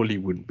surely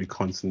wouldn't be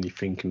constantly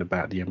thinking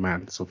about the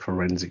amounts of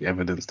forensic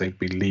evidence they'd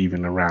be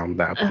leaving around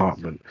that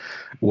apartment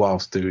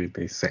whilst doing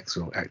these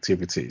sexual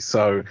activities.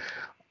 So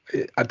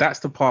that's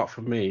the part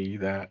for me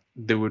that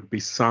there would be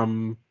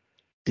some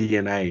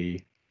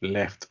DNA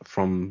left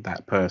from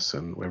that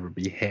person, whether it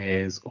be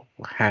hairs or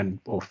hand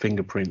or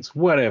fingerprints,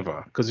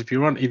 whatever. Because if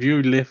you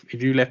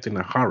left in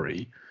a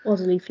hurry,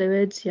 Bodily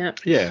fluids, yeah.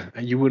 yeah,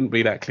 and you wouldn't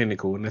be that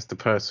clinical unless the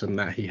person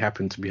that he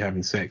happened to be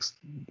having sex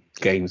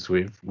games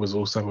with was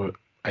also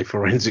a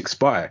forensic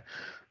spy.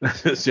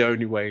 That's the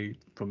only way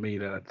for me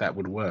that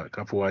would work.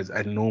 Otherwise,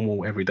 a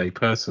normal everyday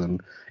person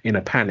in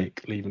a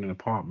panic leaving an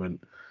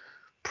apartment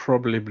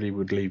probably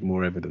would leave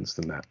more evidence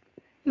than that.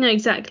 No,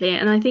 exactly.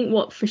 And I think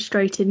what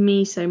frustrated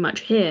me so much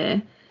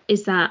here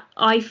is that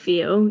I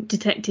feel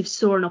detectives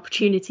saw an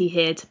opportunity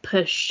here to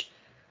push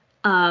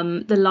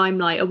the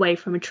limelight away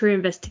from a true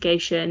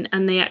investigation,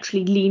 and they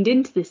actually leaned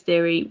into this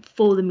theory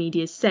for the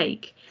media's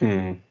sake.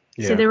 So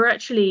Yeah. they were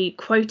actually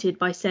quoted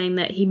by saying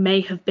that he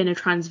may have been a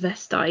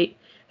transvestite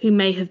who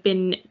may have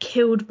been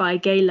killed by a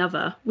gay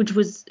lover, which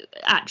was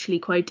actually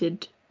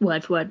quoted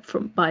word for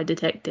word by a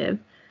detective.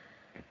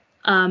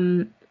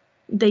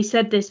 They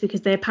said this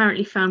because they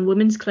apparently found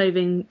women's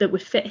clothing that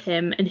would fit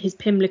him in his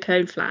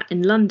Pimlico flat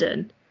in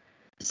London.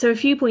 So a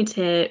few points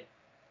here.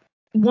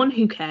 One,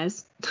 who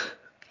cares?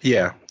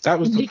 Yeah, that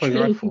was the point I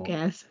Literally, who thought.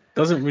 cares?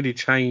 Doesn't really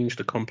change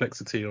the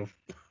complexity of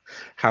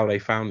how they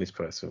found this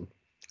person.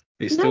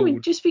 It's No, still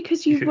just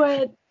because you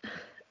were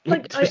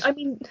like, I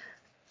mean,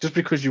 just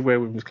because you wear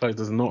women's clothes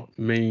does not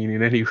mean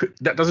in any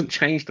that doesn't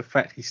change the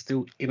fact he's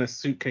still in a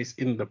suitcase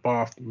in the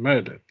bath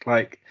murdered.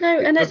 Like no,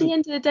 it and at the doesn't.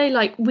 end of the day,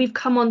 like, we've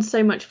come on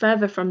so much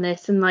further from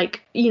this, and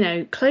like,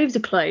 clothes are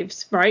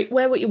clothes, right?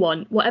 Wear what you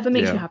want, whatever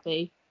makes you Yeah,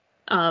 happy.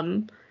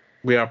 Um,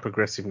 we are a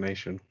progressive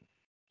nation.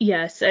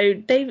 yeah, so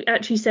they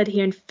actually said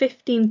he owned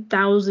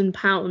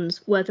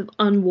 £15,000 worth of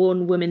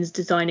unworn women's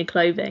designer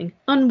clothing,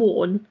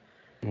 unworn,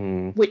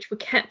 Mm. which were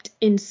kept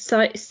in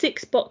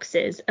 6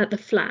 boxes at the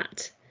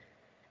flat,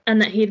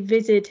 and that he had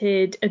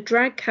visited a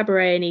drag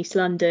cabaret in East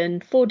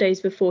London 4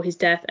 days before his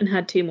death and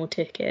had 2 more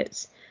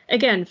tickets.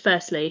 Again,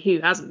 firstly, who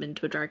hasn't been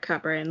to a drag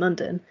cabaret in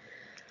London?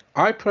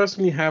 I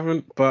personally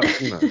haven't, but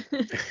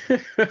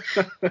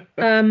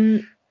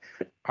Um,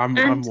 I'm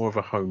and more of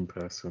a home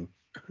person.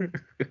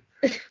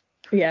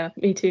 yeah,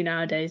 me too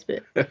nowadays,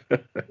 but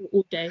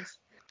all days.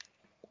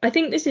 I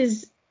think this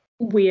is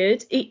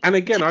weird. And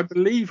again, I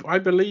believe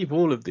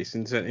all of this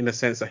in a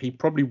sense that he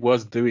probably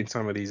was doing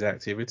some of these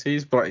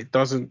activities, but it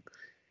doesn't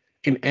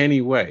in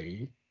any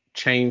way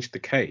change the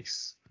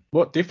case.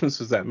 What difference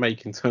does that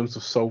make in terms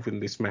of solving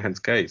this man's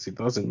case? It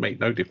doesn't make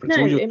no difference.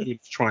 No, All you're doing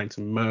is trying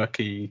to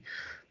murky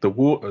the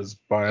waters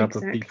by other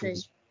exactly.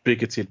 people's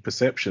bigoted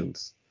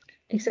perceptions.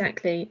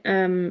 Exactly.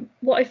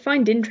 What I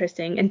find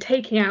interesting, and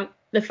taking out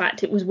the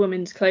fact it was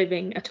women's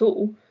clothing at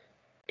all,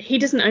 he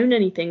doesn't own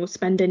anything or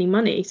spend any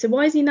money. So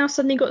why has he now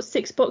suddenly got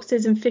 6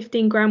 boxes and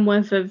 15 grand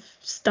worth of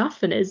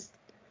stuff in his?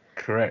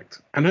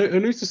 Correct. And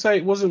who's to say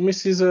it wasn't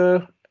Mrs.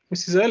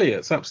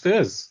 Elliott's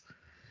upstairs?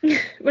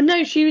 Well,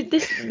 no, she was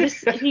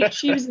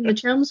in the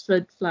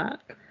Chelmsford flat.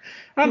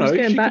 I He was know,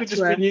 going she could back have to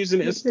just been her using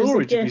it as as a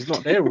storage if he's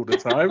not gift. there all the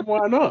time.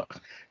 Why not?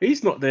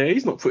 He's not there.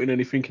 He's not putting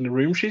anything in the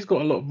room. She's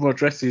got a lot more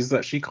dresses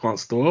that she can't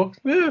store.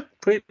 Yeah,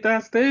 put it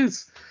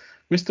downstairs.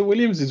 Mr.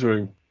 Williams'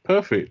 room.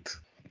 Perfect.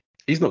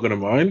 He's not going to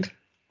mind.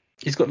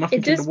 He's got It nothing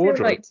in the does feel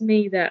wardrobe. like to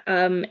me that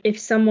if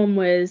someone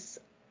was,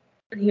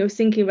 I think I was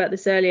thinking about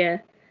this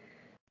earlier,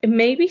 it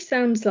maybe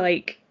sounds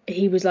like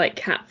he was like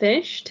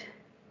catfished,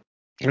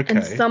 and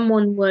Okay.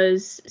 someone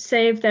was,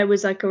 say if there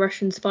was like a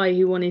Russian spy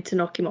who wanted to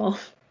knock him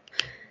off,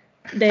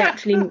 they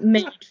actually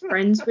made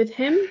friends with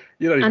him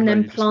You don't even and know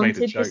then you just made a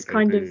planted this joke there,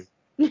 kind do of,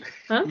 you?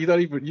 huh? You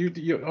don't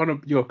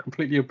even you're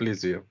completely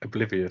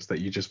oblivious that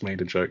you just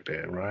made a joke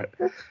there, right?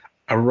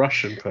 A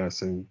Russian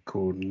person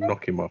called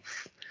Knock Him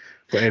Off.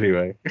 But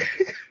anyway,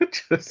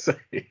 just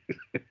saying.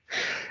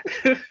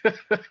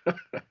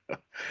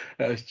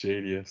 That's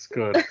genius.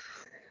 Good.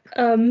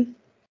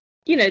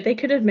 They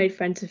could have made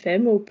friends with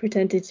him or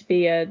pretended to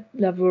be a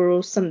lover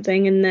or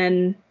something, and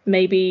then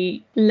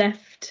maybe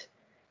left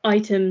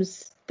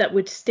items that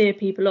would steer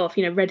people off,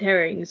 red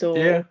herrings Yeah, or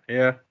yeah,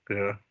 yeah,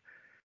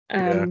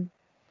 yeah. um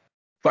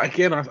But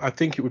again, I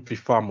think it would be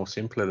far more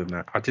simpler than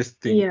that.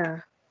 yeah.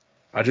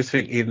 I just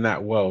think in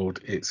that world,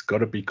 it's got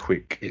to be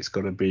quick. It's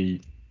got to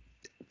be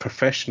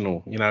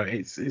professional.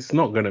 It's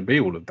not going to be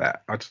all of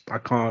that. I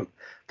can't.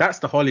 That's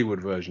the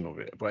Hollywood version of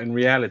it. But in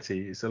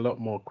reality, it's a lot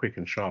more quick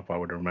and sharp. I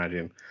would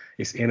imagine.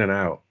 It's in and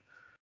out.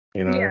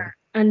 You Yeah. know.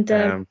 And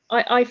Um.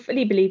 I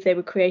fully believe they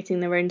were creating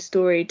their own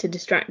story to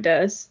distract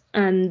us.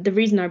 And the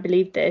reason I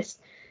believe this,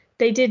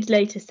 they did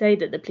later say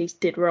that the police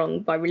did wrong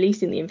by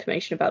releasing the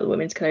information about the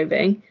women's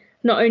clothing,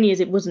 not only as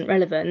it wasn't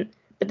relevant,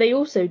 but they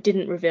also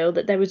didn't reveal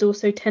that there was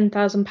also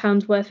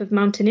 £10,000 worth of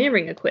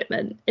mountaineering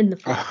equipment in the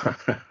flat.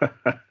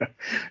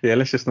 Yeah.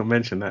 Let's just not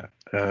mention that.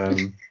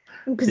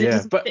 Because it Yeah.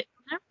 doesn't But fit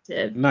the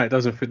narrative. no, it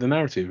doesn't fit the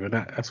narrative, and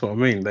that's what I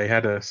mean. They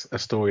had a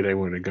story they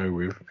wanted to go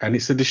with, and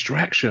it's a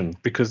distraction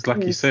because, like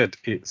you Yes. said,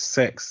 it's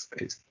sex,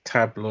 it's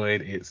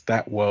tabloid, it's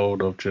that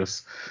world of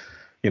just,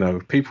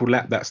 people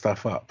lap that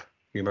stuff up,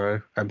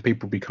 and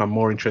people become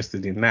more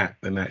interested in that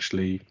than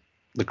actually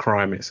the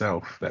crime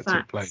itself that took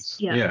Facts. place.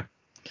 Yeah. Yeah.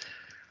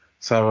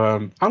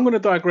 So I'm going to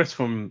digress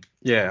from,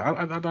 yeah,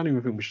 I don't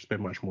even think we should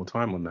spend much more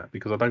time on that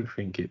because I don't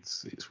think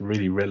it's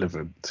really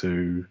relevant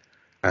to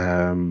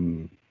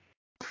um,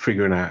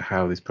 figuring out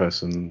how this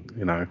person,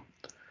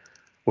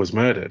 was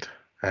murdered.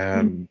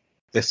 Mhm.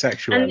 Their And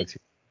sexuality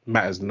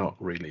matters not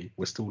really.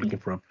 We're still looking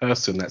for a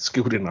person that's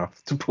skilled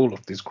enough to pull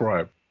off this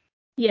crime.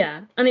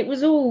 yeah, and it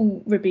was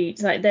all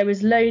repeats. Like there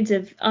was loads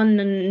of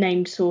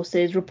unnamed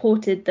sources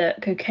reported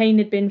that cocaine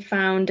had been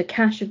found, a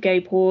cache of gay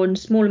porn,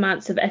 small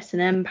amounts of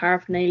S&M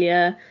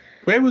paraphernalia.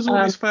 Where was all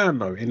Um, this found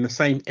though? In the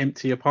same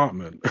empty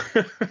apartment?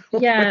 Where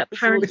yeah,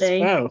 was all this apparently,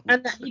 found?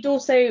 and that he'd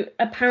also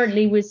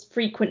apparently was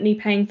frequently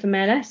paying for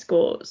male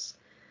escorts.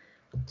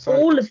 So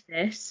All of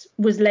this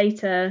was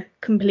later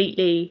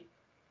completely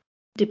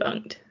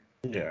debunked.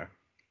 yeah,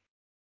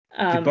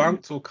 Um,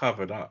 debunked or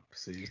covered up.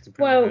 See, it's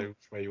depending on well,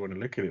 which way you want to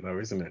look at it, though,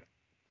 isn't it?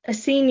 a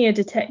senior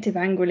detective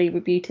angrily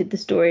rebuted the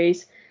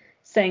stories,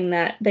 saying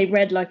that they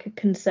read like a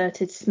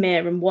concerted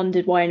smear and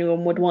wondered why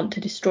anyone would want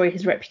to destroy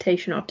his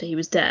reputation after he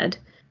was dead.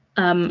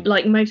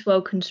 Like most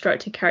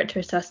well-constructed character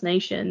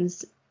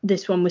assassinations,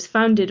 this one was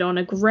founded on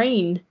a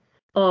grain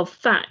of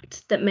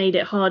fact that made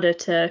it harder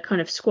to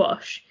kind of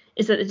squash.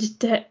 Is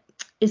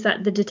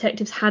that the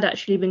detectives had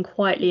actually been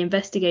quietly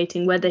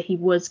investigating whether he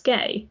was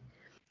gay.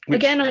 Which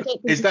Again, I don't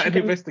think is we that should an go.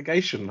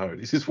 investigation though?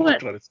 This is what I'm Well,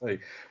 trying to say.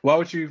 Why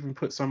would you even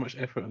put so much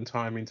effort and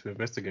time into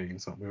investigating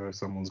something whether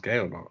someone's gay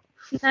or not?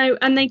 no,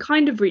 and they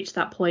kind of reached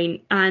that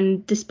point,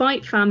 and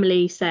despite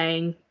family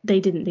saying they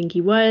didn't think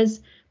he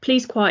was,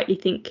 police quietly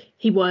think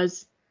he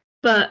was,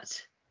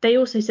 but they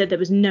also said there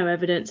was no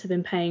evidence of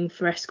him paying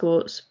for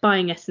escorts,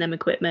 buying S&M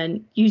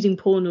equipment, using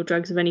porn or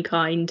drugs of any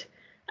kind,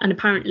 and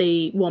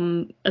apparently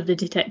one of the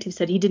detectives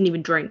said he didn't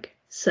even drink.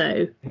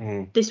 So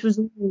Mm. this was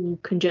all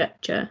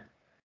conjecture.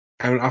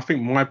 And I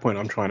think my point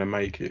I'm trying to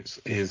make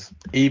is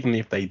even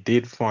if they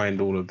did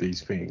find all of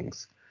these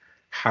things,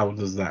 how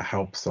does that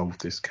help solve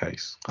this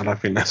case? And I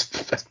think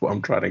that's what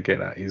I'm trying to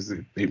get at is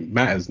it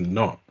matters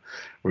not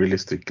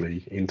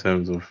realistically in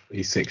terms of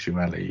his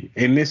sexuality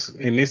in this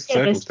Yeah, there's still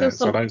circumstance. I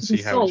something don't to be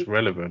see how it's solved.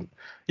 relevant.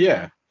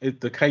 Yeah. Yeah,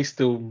 the case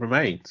still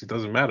remains. It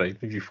doesn't matter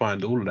if you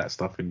find all of that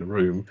stuff in the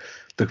room.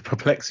 The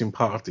perplexing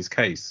part of this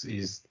case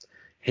is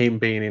him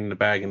being in the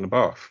bag in the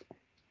bath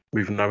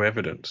with no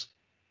evidence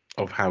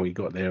of how he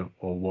got there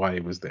or why he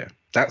was there.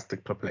 That's the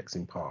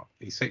perplexing part.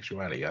 His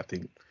sexuality, I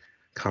think,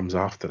 comes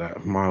after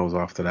that, miles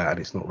after that, and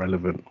it's not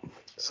relevant.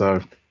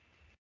 So,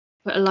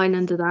 Put a line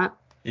under that.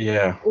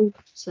 yeah. All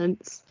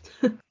nonsense.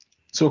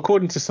 So,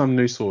 according to some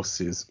news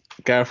sources,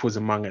 Gareth was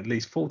among at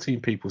least 14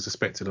 people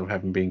suspected of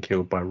having been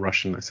killed by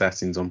Russian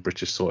assassins on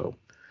British soil.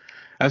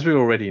 As we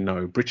already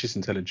know, British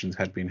intelligence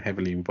had been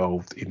heavily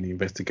involved in the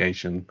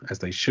investigation, as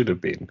they should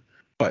have been.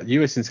 But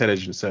US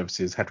intelligence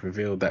services had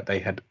revealed that they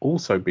had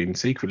also been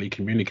secretly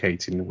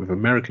communicating with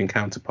American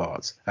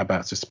counterparts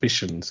about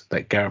suspicions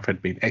that Gareth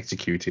had been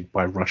executed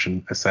by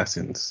Russian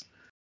assassins.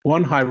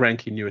 One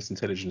high-ranking US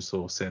intelligence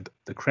source said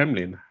the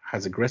Kremlin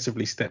has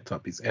aggressively stepped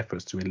up its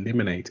efforts to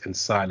eliminate and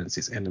silence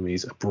its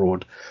enemies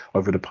abroad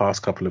over the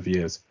past couple of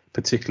years,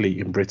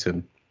 particularly in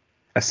Britain.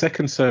 A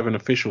second serving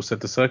official said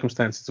the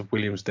circumstances of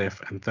Williams'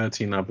 death and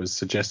 13 others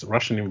suggest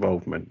Russian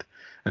involvement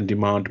and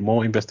demand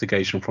more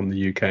investigation from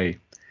the UK.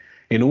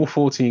 In all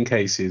 14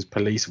 cases,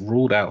 police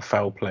ruled out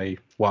foul play,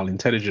 while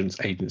intelligence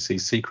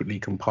agencies secretly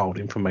compiled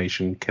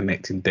information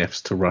connecting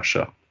deaths to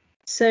Russia.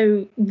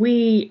 So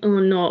we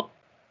are not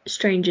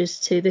strangers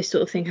to this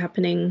sort of thing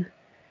happening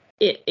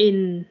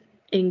in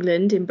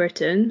England, in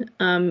Britain.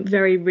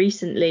 Very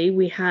recently,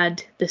 we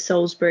had the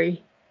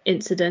Salisbury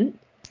incident.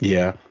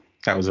 Yeah,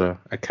 that was a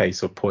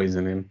case of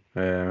poisoning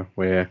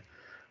where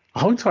a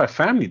whole entire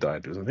family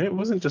died, wasn't it? It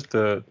wasn't just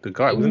the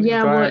guy. Wasn't it the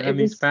guy and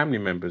his family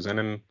members? And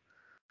then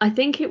I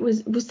think it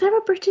was there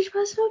a British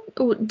person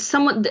or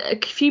someone? A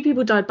few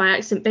people died by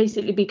accident,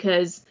 basically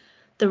because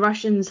the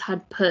Russians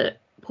had put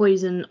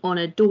poison on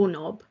a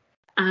doorknob,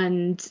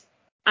 and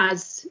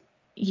as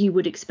you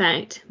would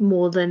expect,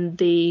 more than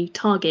the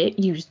target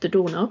used the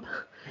doorknob,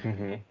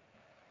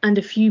 and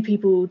a few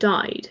people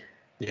died.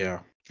 Yeah,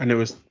 and there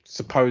was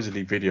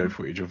supposedly video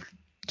footage of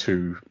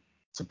two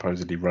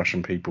supposedly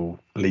Russian people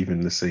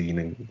leaving the scene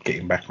and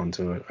getting back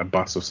onto a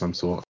bus of some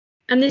sort.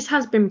 And this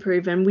has been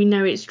proven. We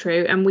know it's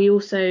true, and we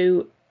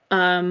also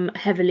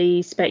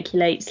heavily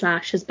speculate /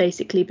 has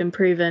basically been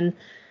proven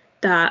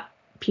that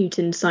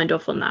Putin signed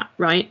off on that,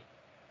 right?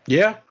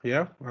 Yeah.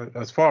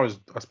 As far as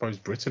I suppose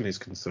Britain is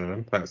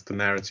concerned, that's the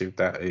narrative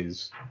that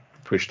is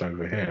pushed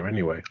over here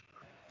anyway.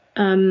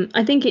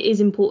 I think it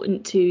is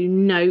important to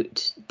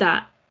note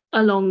that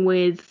along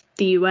with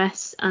the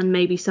US and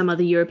maybe some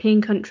other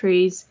European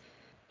countries,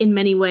 in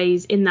many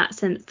ways, in that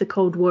sense, the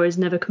Cold War has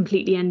never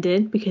completely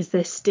ended because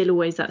there's still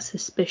always that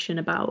suspicion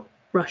about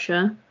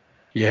Russia.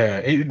 Yeah,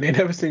 it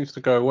never seems to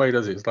go away,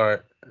 does it? It's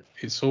like,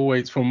 it's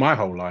always, for my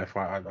whole life,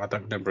 I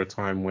don't remember a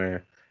time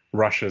where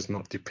Russia's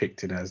not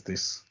depicted as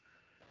this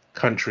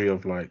country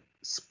of like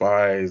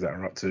spies that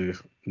are up to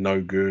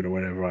no good or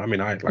whatever. I mean,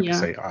 I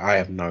say, I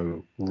have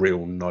no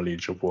real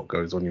knowledge of what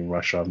goes on in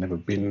Russia. I've never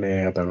been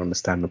there. I don't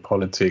understand the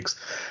politics.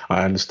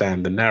 I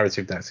understand the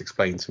narrative that's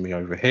explained to me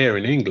over here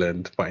in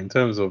England, but in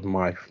terms of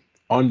my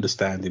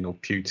understanding of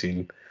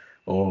Putin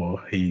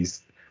or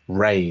his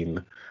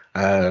reign,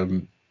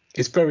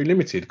 it's very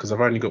limited because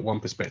I've only got one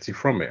perspective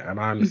from it, and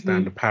I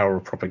understand the power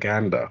of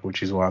propaganda,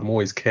 which is why I'm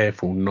always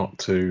careful not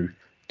to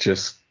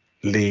just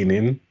lean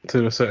in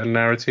to a certain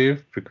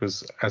narrative,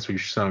 because as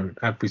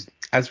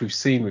we've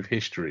seen with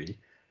history,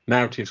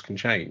 narratives can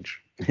change,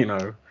 you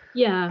know.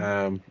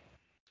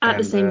 At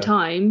the same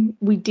time,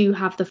 we do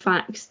have the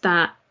facts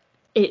that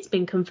it's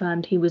been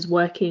confirmed he was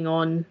working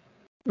on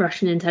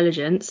Russian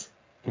intelligence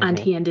and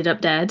he ended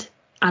up dead,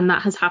 and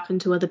that has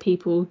happened to other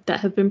people that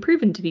have been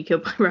proven to be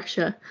killed by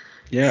Russia.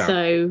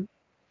 So,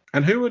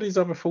 and who are these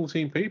other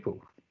 14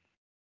 people?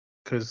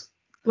 Because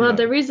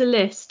there is a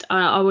list.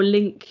 I will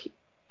link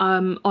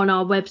on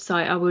our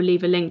website. I will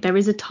leave a link. There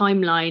is a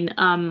timeline.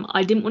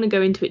 I didn't want to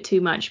go into it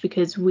too much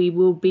because we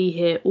will be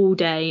here all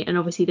day, and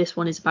obviously this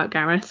one is about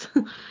Gareth.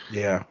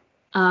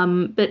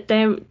 But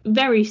they're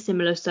very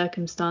similar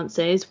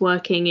circumstances,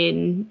 working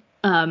in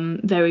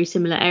very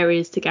similar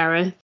areas to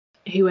Gareth,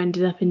 who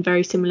ended up in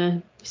very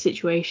similar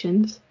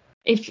situations.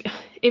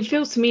 It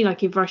feels to me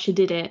like if Russia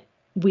did it,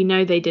 we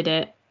know they did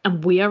it,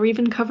 and we are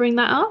even covering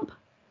that up.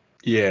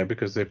 Yeah,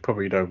 because they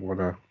probably don't want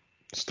to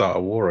start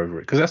a war over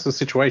it, because that's the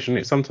situation.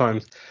 It's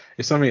sometimes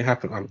if something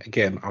happens,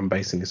 again, I'm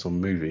basing this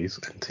on movies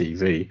and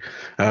TV,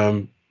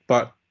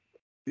 but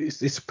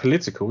it's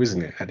political,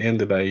 isn't it? At the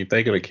end of the day, if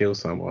they're going to kill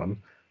someone,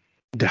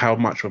 how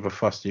much of a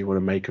fuss do you want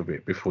to make of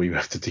it before you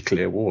have to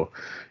declare war?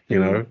 You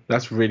know,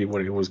 that's really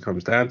what it always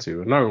comes down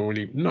to.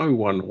 And no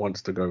one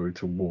wants to go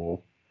into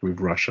war with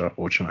Russia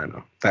or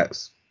China.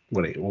 That's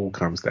what it all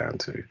comes down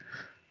to.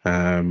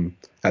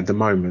 At the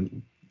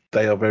moment,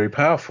 they are very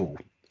powerful,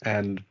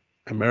 and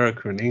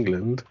America and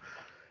England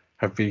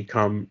have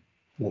become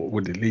what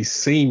would at least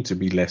seem to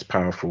be less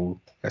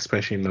powerful,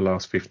 especially in the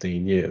last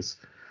 15 years.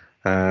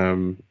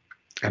 And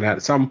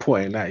at some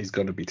point, that is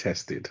going to be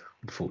tested.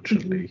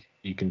 Unfortunately,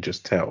 you can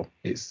just tell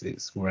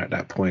we're at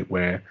that point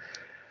where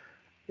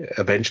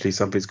eventually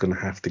something's going to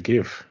have to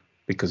give,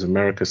 because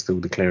America's still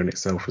declaring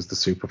itself as the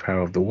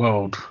superpower of the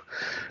world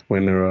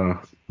when there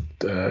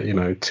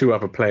are two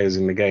other players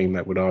in the game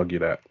that would argue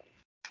that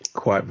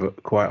quite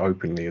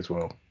openly as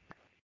well.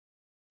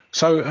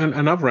 So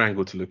another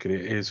angle to look at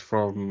it is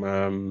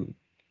from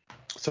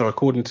so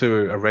according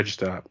to a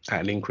register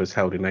at an inquest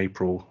held in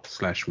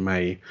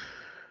April/May,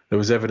 there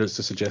was evidence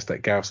to suggest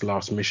that Gareth's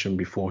last mission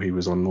before he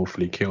was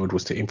unlawfully killed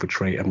was to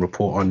infiltrate and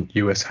report on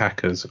US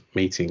hackers'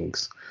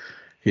 meetings.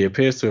 He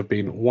appears to have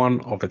been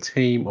one of a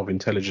team of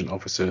intelligence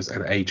officers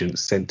and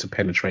agents sent to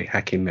penetrate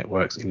hacking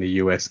networks in the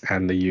US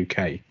and the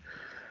UK.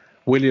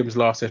 Williams'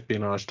 last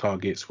espionage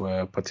targets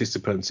were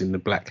participants in the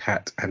Black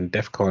Hat and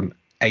DEFCON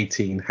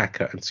 18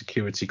 hacker and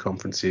security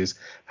conferences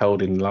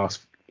held in Las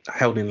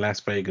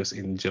Vegas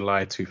in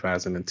July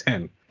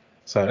 2010.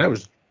 So that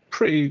was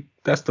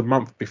that's the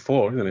month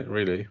before, isn't it,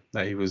 really,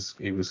 that he was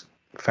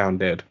found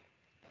dead.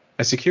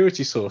 A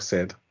security source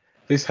said,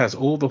 "This has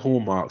all the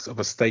hallmarks of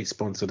a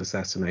state-sponsored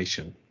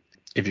assassination.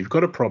 If you've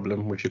got a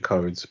problem with your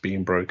codes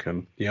being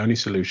broken, the only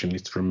solution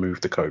is to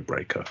remove the code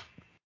breaker."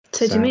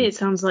 So to me, it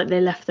sounds like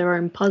they left their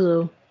own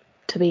puzzle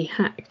to be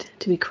hacked,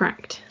 to be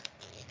cracked.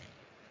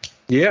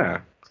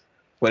 Yeah.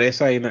 Well, they're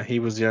saying that he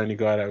was the only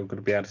guy that was going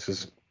to be able to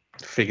just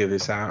figure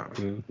this out,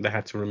 and they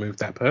had to remove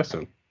that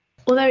person.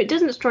 Although it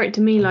doesn't strike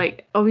to me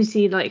like,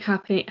 obviously, like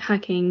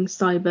hacking,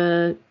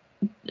 cyber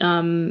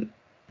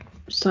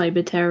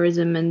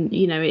terrorism, and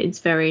it's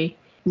very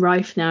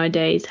rife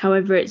nowadays.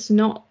 However, it's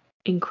not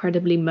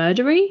incredibly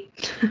murdery.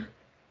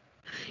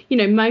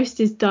 Most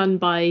is done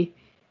by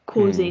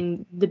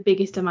causing the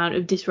biggest amount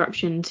of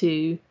disruption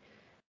to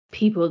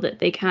people that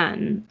they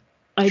can.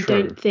 I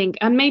don't think,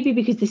 and maybe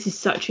because this is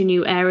such a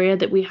new area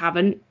that we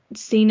haven't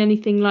seen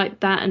anything like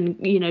that, and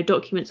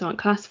documents aren't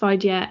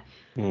classified yet.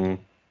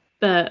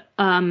 But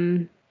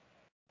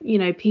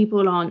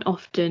people don't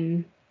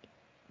often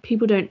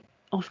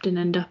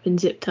end up in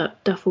zipped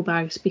up duffel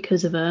bags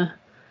because of a.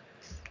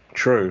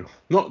 True,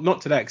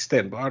 not to that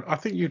extent, but I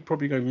think you'd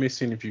probably go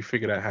missing if you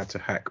figured out how to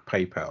hack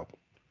PayPal.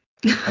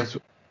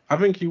 I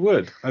think you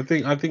would. I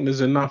think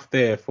there's enough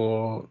there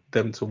for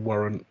them to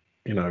warrant,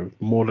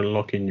 more than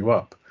locking you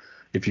up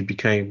if you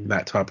became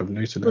that type of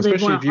nuisance. Well,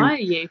 they'd want to hire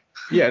you.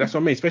 Yeah, that's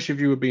what I mean. Especially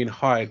if you were being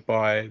hired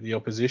by the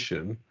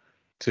opposition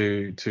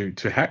to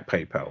hack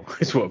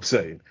PayPal, is what I'm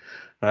saying.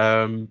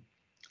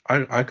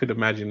 I could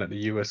imagine that the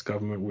US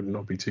government would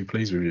not be too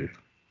pleased with you.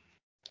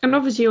 And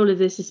obviously all of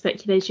this is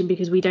speculation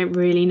because we don't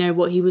really know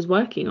what he was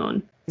working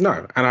on.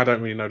 No, and I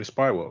don't really know the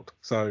spy world.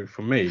 So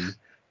for me,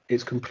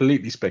 it's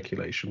completely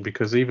speculation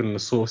because even the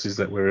sources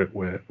that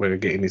we're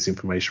getting this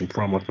information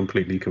from are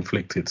completely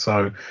conflicted.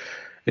 So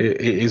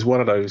it is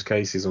one of those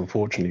cases,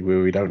 unfortunately,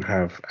 where we don't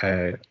have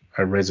a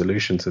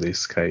resolution to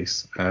this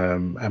case.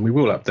 And we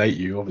will update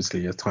you,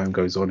 obviously, as time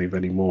goes on, if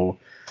any more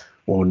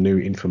or new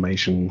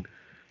information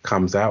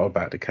comes out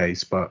about the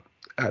case. But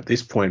at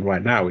this point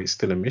right now, it's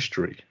still a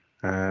mystery.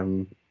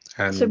 And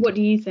so what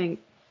do you think?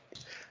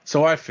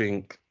 So I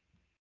think,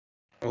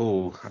 I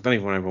don't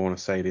even ever want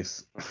to say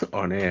this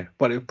on air,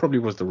 but it probably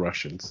was the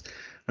Russians.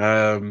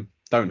 Don't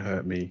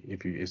hurt me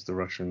if it's the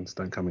Russians.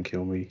 Don't come and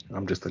kill me.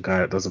 I'm just a guy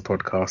that does a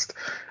podcast.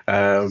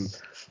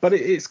 But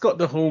it's got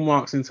the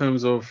hallmarks in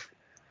terms of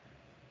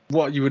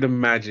what you would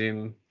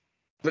imagine.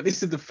 But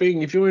this is the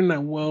thing. If you're in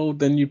that world,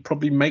 then you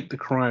probably make the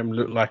crime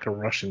look like a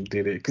Russian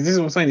did it. Because this is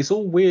what I'm saying. It's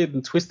all weird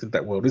and twisted,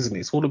 that world, isn't it?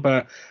 It's all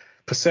about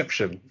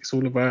perception. It's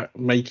all about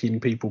making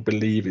people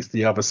believe it's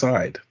the other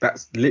side.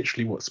 That's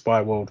literally what spy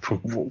world, from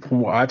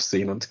what I've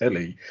seen on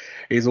telly,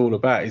 is all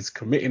about. Is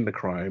committing the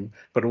crime,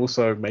 but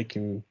also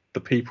making the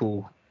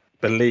people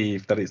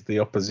believe that it's the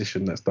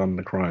opposition that's done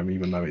the crime,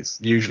 even though it's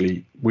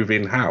usually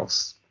within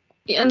house.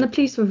 Yeah, and the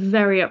police were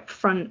very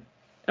upfront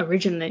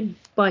originally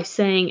by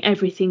saying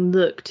everything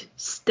looked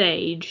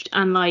staged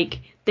and like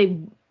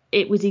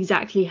it was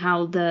exactly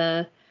how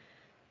the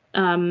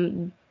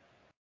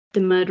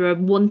murderer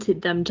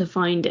wanted them to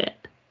find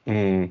it.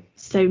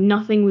 So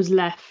nothing was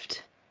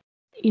left,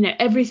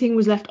 everything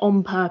was left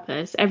on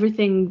purpose.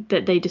 Everything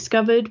that they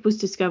discovered was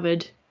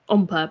discovered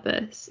on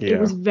purpose. It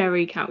was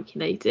very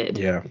calculated.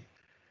 Yeah.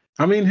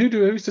 I mean,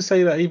 who's to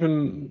say that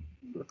even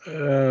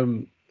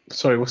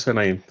sorry, what's her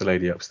name? The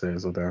lady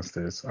upstairs or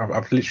downstairs?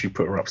 I've literally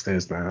put her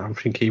upstairs now. I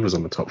think he was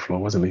on the top floor,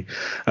 wasn't he?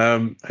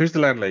 Who's the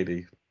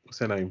landlady? What's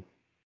her name?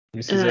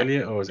 Mrs.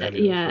 Elliot, or is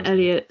Elliot? Yeah,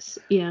 Elliot's.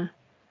 Yeah.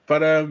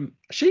 But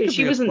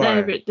she wasn't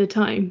there at the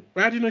time.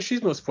 How do you know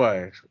she's not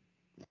spy?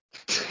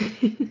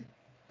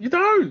 You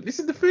don't. This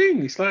is the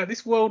thing. It's like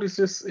this world is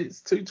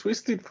it's too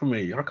twisted for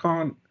me. I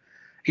can't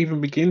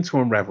even begin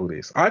to unravel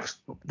this.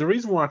 The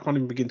reason why I can't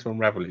even begin to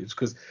unravel it is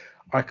because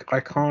I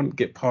can't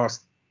get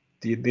past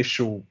the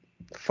initial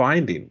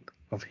finding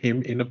of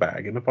him in a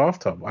bag in a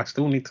bathtub. I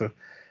still need to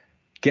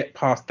get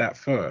past that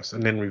first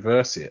and then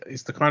reverse it.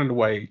 It's the kind of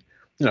way,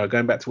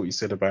 going back to what you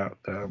said about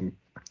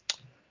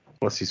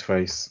what's his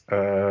face,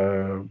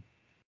 the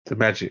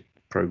magic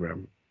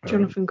program,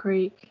 Jonathan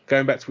Creek.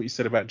 Going back to what you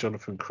said about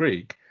Jonathan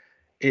Creek,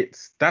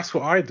 that's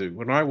what I do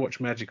when I watch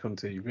magic on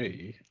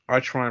TV. I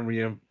try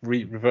and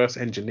reverse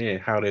engineer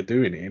how they're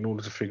doing it in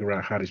order to figure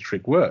out how this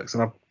trick works,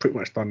 and I've pretty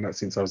much done that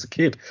since I was a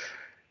kid.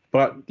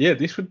 But yeah,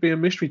 this would be a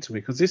mystery to me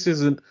because this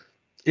isn't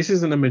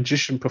a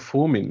magician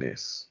performing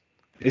this.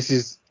 This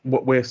is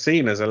what we're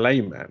seeing as a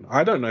layman.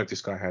 I don't know if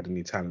this guy had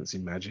any talents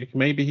in magic.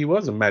 Maybe he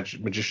was a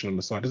magician on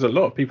the side. There's a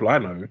lot of people I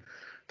know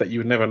that you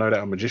would never know that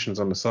are magicians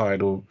on the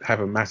side or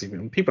have a massive.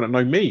 People that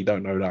know me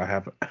don't know that I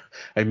have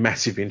a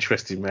massive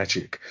interest in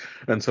magic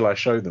until I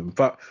show them.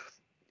 But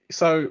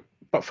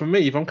for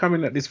me, if I'm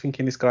coming at this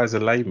thinking this guy's a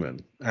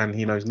layman and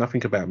he knows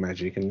nothing about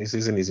magic and this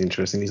isn't his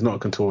interest and he's not a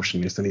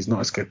contortionist and he's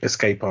not an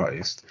escape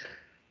artist,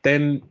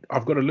 then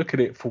I've got to look at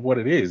it for what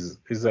it is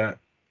that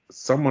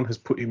someone has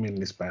put him in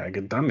this bag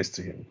and done this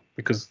to him.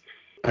 Because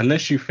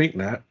unless you think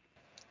that,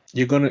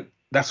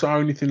 that's the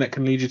only thing that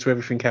can lead you to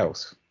everything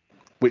else,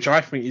 which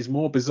I think is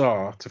more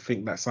bizarre to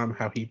think that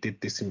somehow he did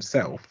this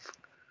himself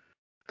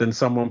than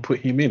someone put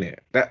him in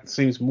it. That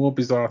seems more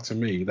bizarre to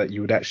me, that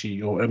you would actually,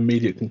 your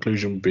immediate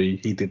conclusion would be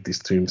he did this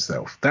to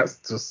himself. That's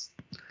just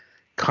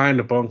kind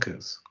of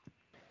bonkers.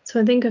 So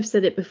I think I've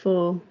said it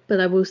before, but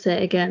I will say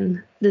it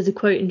again. There's a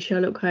quote in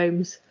Sherlock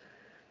Holmes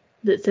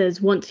that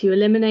says, once you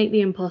eliminate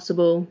the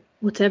impossible,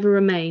 whatever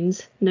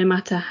remains, no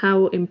matter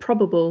how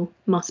improbable,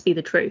 must be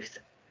the truth.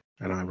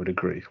 And I would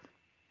agree.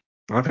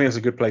 I think it's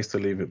a good place to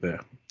leave it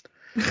there.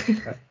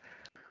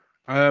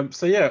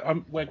 So yeah,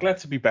 we're glad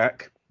to be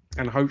back,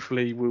 and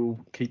hopefully we'll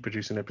keep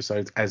producing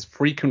episodes as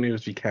frequently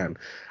as we can.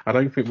 I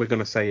don't think we're going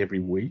to say every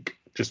week,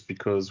 just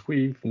because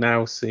we've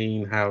now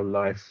seen how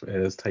life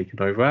has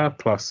taken over.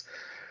 Plus,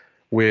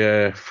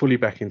 we're fully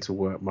back into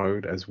work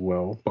mode as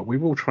well. But we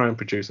will try and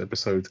produce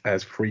episodes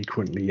as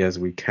frequently as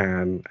we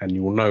can, and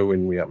you will know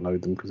when we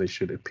upload them because they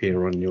should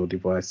appear on your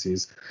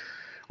devices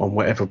on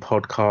whatever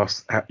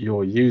podcast app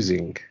you're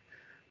using.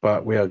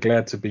 But we are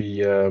glad to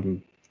be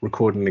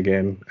recording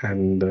again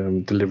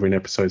and delivering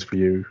episodes for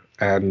you.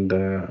 And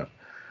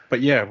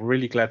but yeah,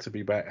 really glad to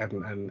be back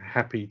and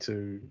happy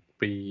to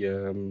be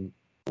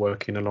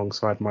working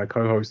alongside my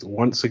co-host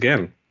once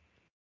again.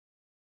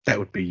 That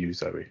would be you,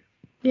 Zoe.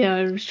 Yeah,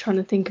 I was trying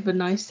to think of a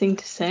nice thing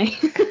to say.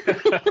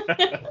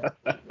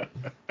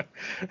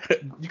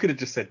 You could have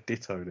just said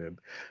ditto then.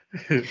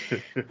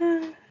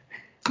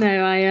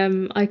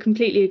 No, I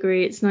completely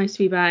agree. It's nice to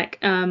be back.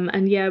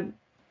 And yeah,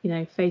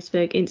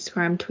 Facebook,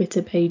 Instagram,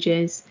 Twitter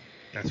pages.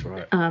 That's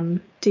right.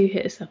 Do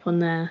hit us up on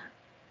there.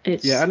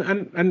 Yeah,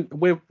 and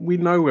we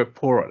know we're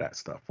poor at that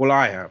stuff. Well,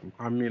 I am.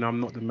 I mean, I'm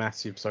not the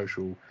massive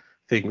social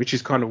thing, which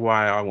is kind of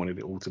why I wanted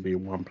it all to be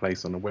in one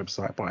place on the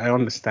website. But I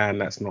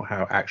understand that's not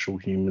how actual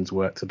humans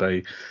work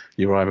today.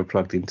 You're either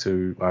plugged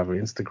into either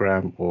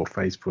Instagram or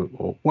Facebook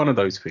or one of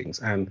those things.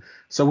 And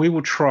so we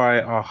will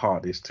try our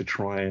hardest to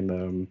try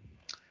and,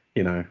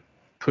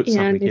 put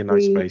something in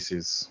those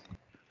spaces.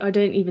 I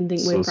don't even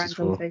think we're friends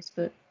on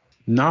Facebook.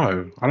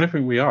 No, I don't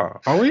think we are.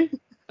 Are we?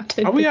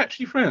 Are we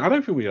actually friends? I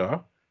don't think we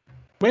are.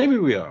 Maybe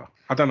we are.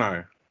 I don't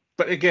know.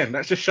 But again,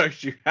 that just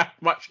shows you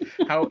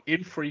how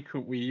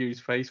infrequent we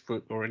use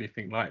Facebook or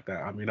anything like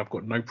that. I mean, I've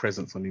got no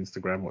presence on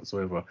Instagram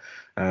whatsoever.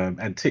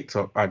 And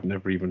TikTok, I've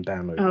never even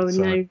downloaded. Oh,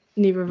 so, no,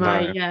 neither have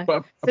I, yeah.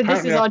 But so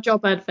this is our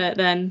job advert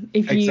then.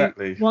 If you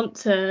want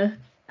to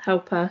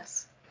help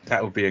us,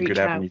 that would be a good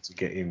avenue to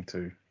get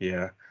into.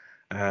 Yeah.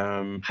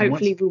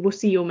 Hopefully we will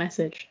see your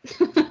message.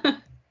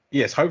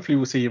 Yes, hopefully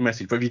we'll see your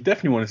message. But if you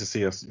definitely wanted to see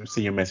your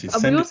message,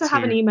 send we also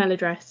have an email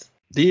address.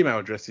 The email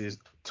address is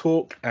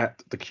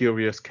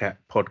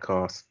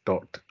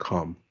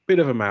talk@thecuriouscatpodcast.com. Bit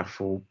of a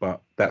mouthful,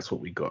 but that's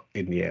what we got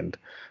in the end.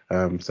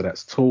 So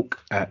that's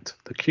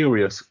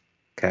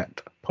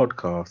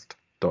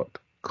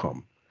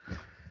talk@thecuriouscatpodcast.com.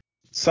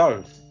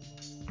 So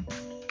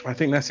I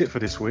think that's it for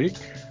this week.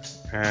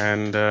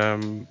 And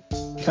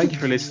thank you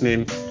for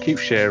listening. Keep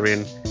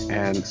sharing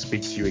and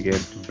speak to you again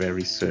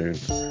very soon.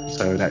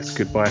 So that's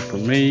goodbye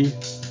from me.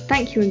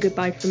 Thank you and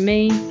goodbye from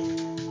me.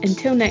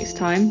 Until next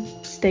time,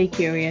 stay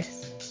curious.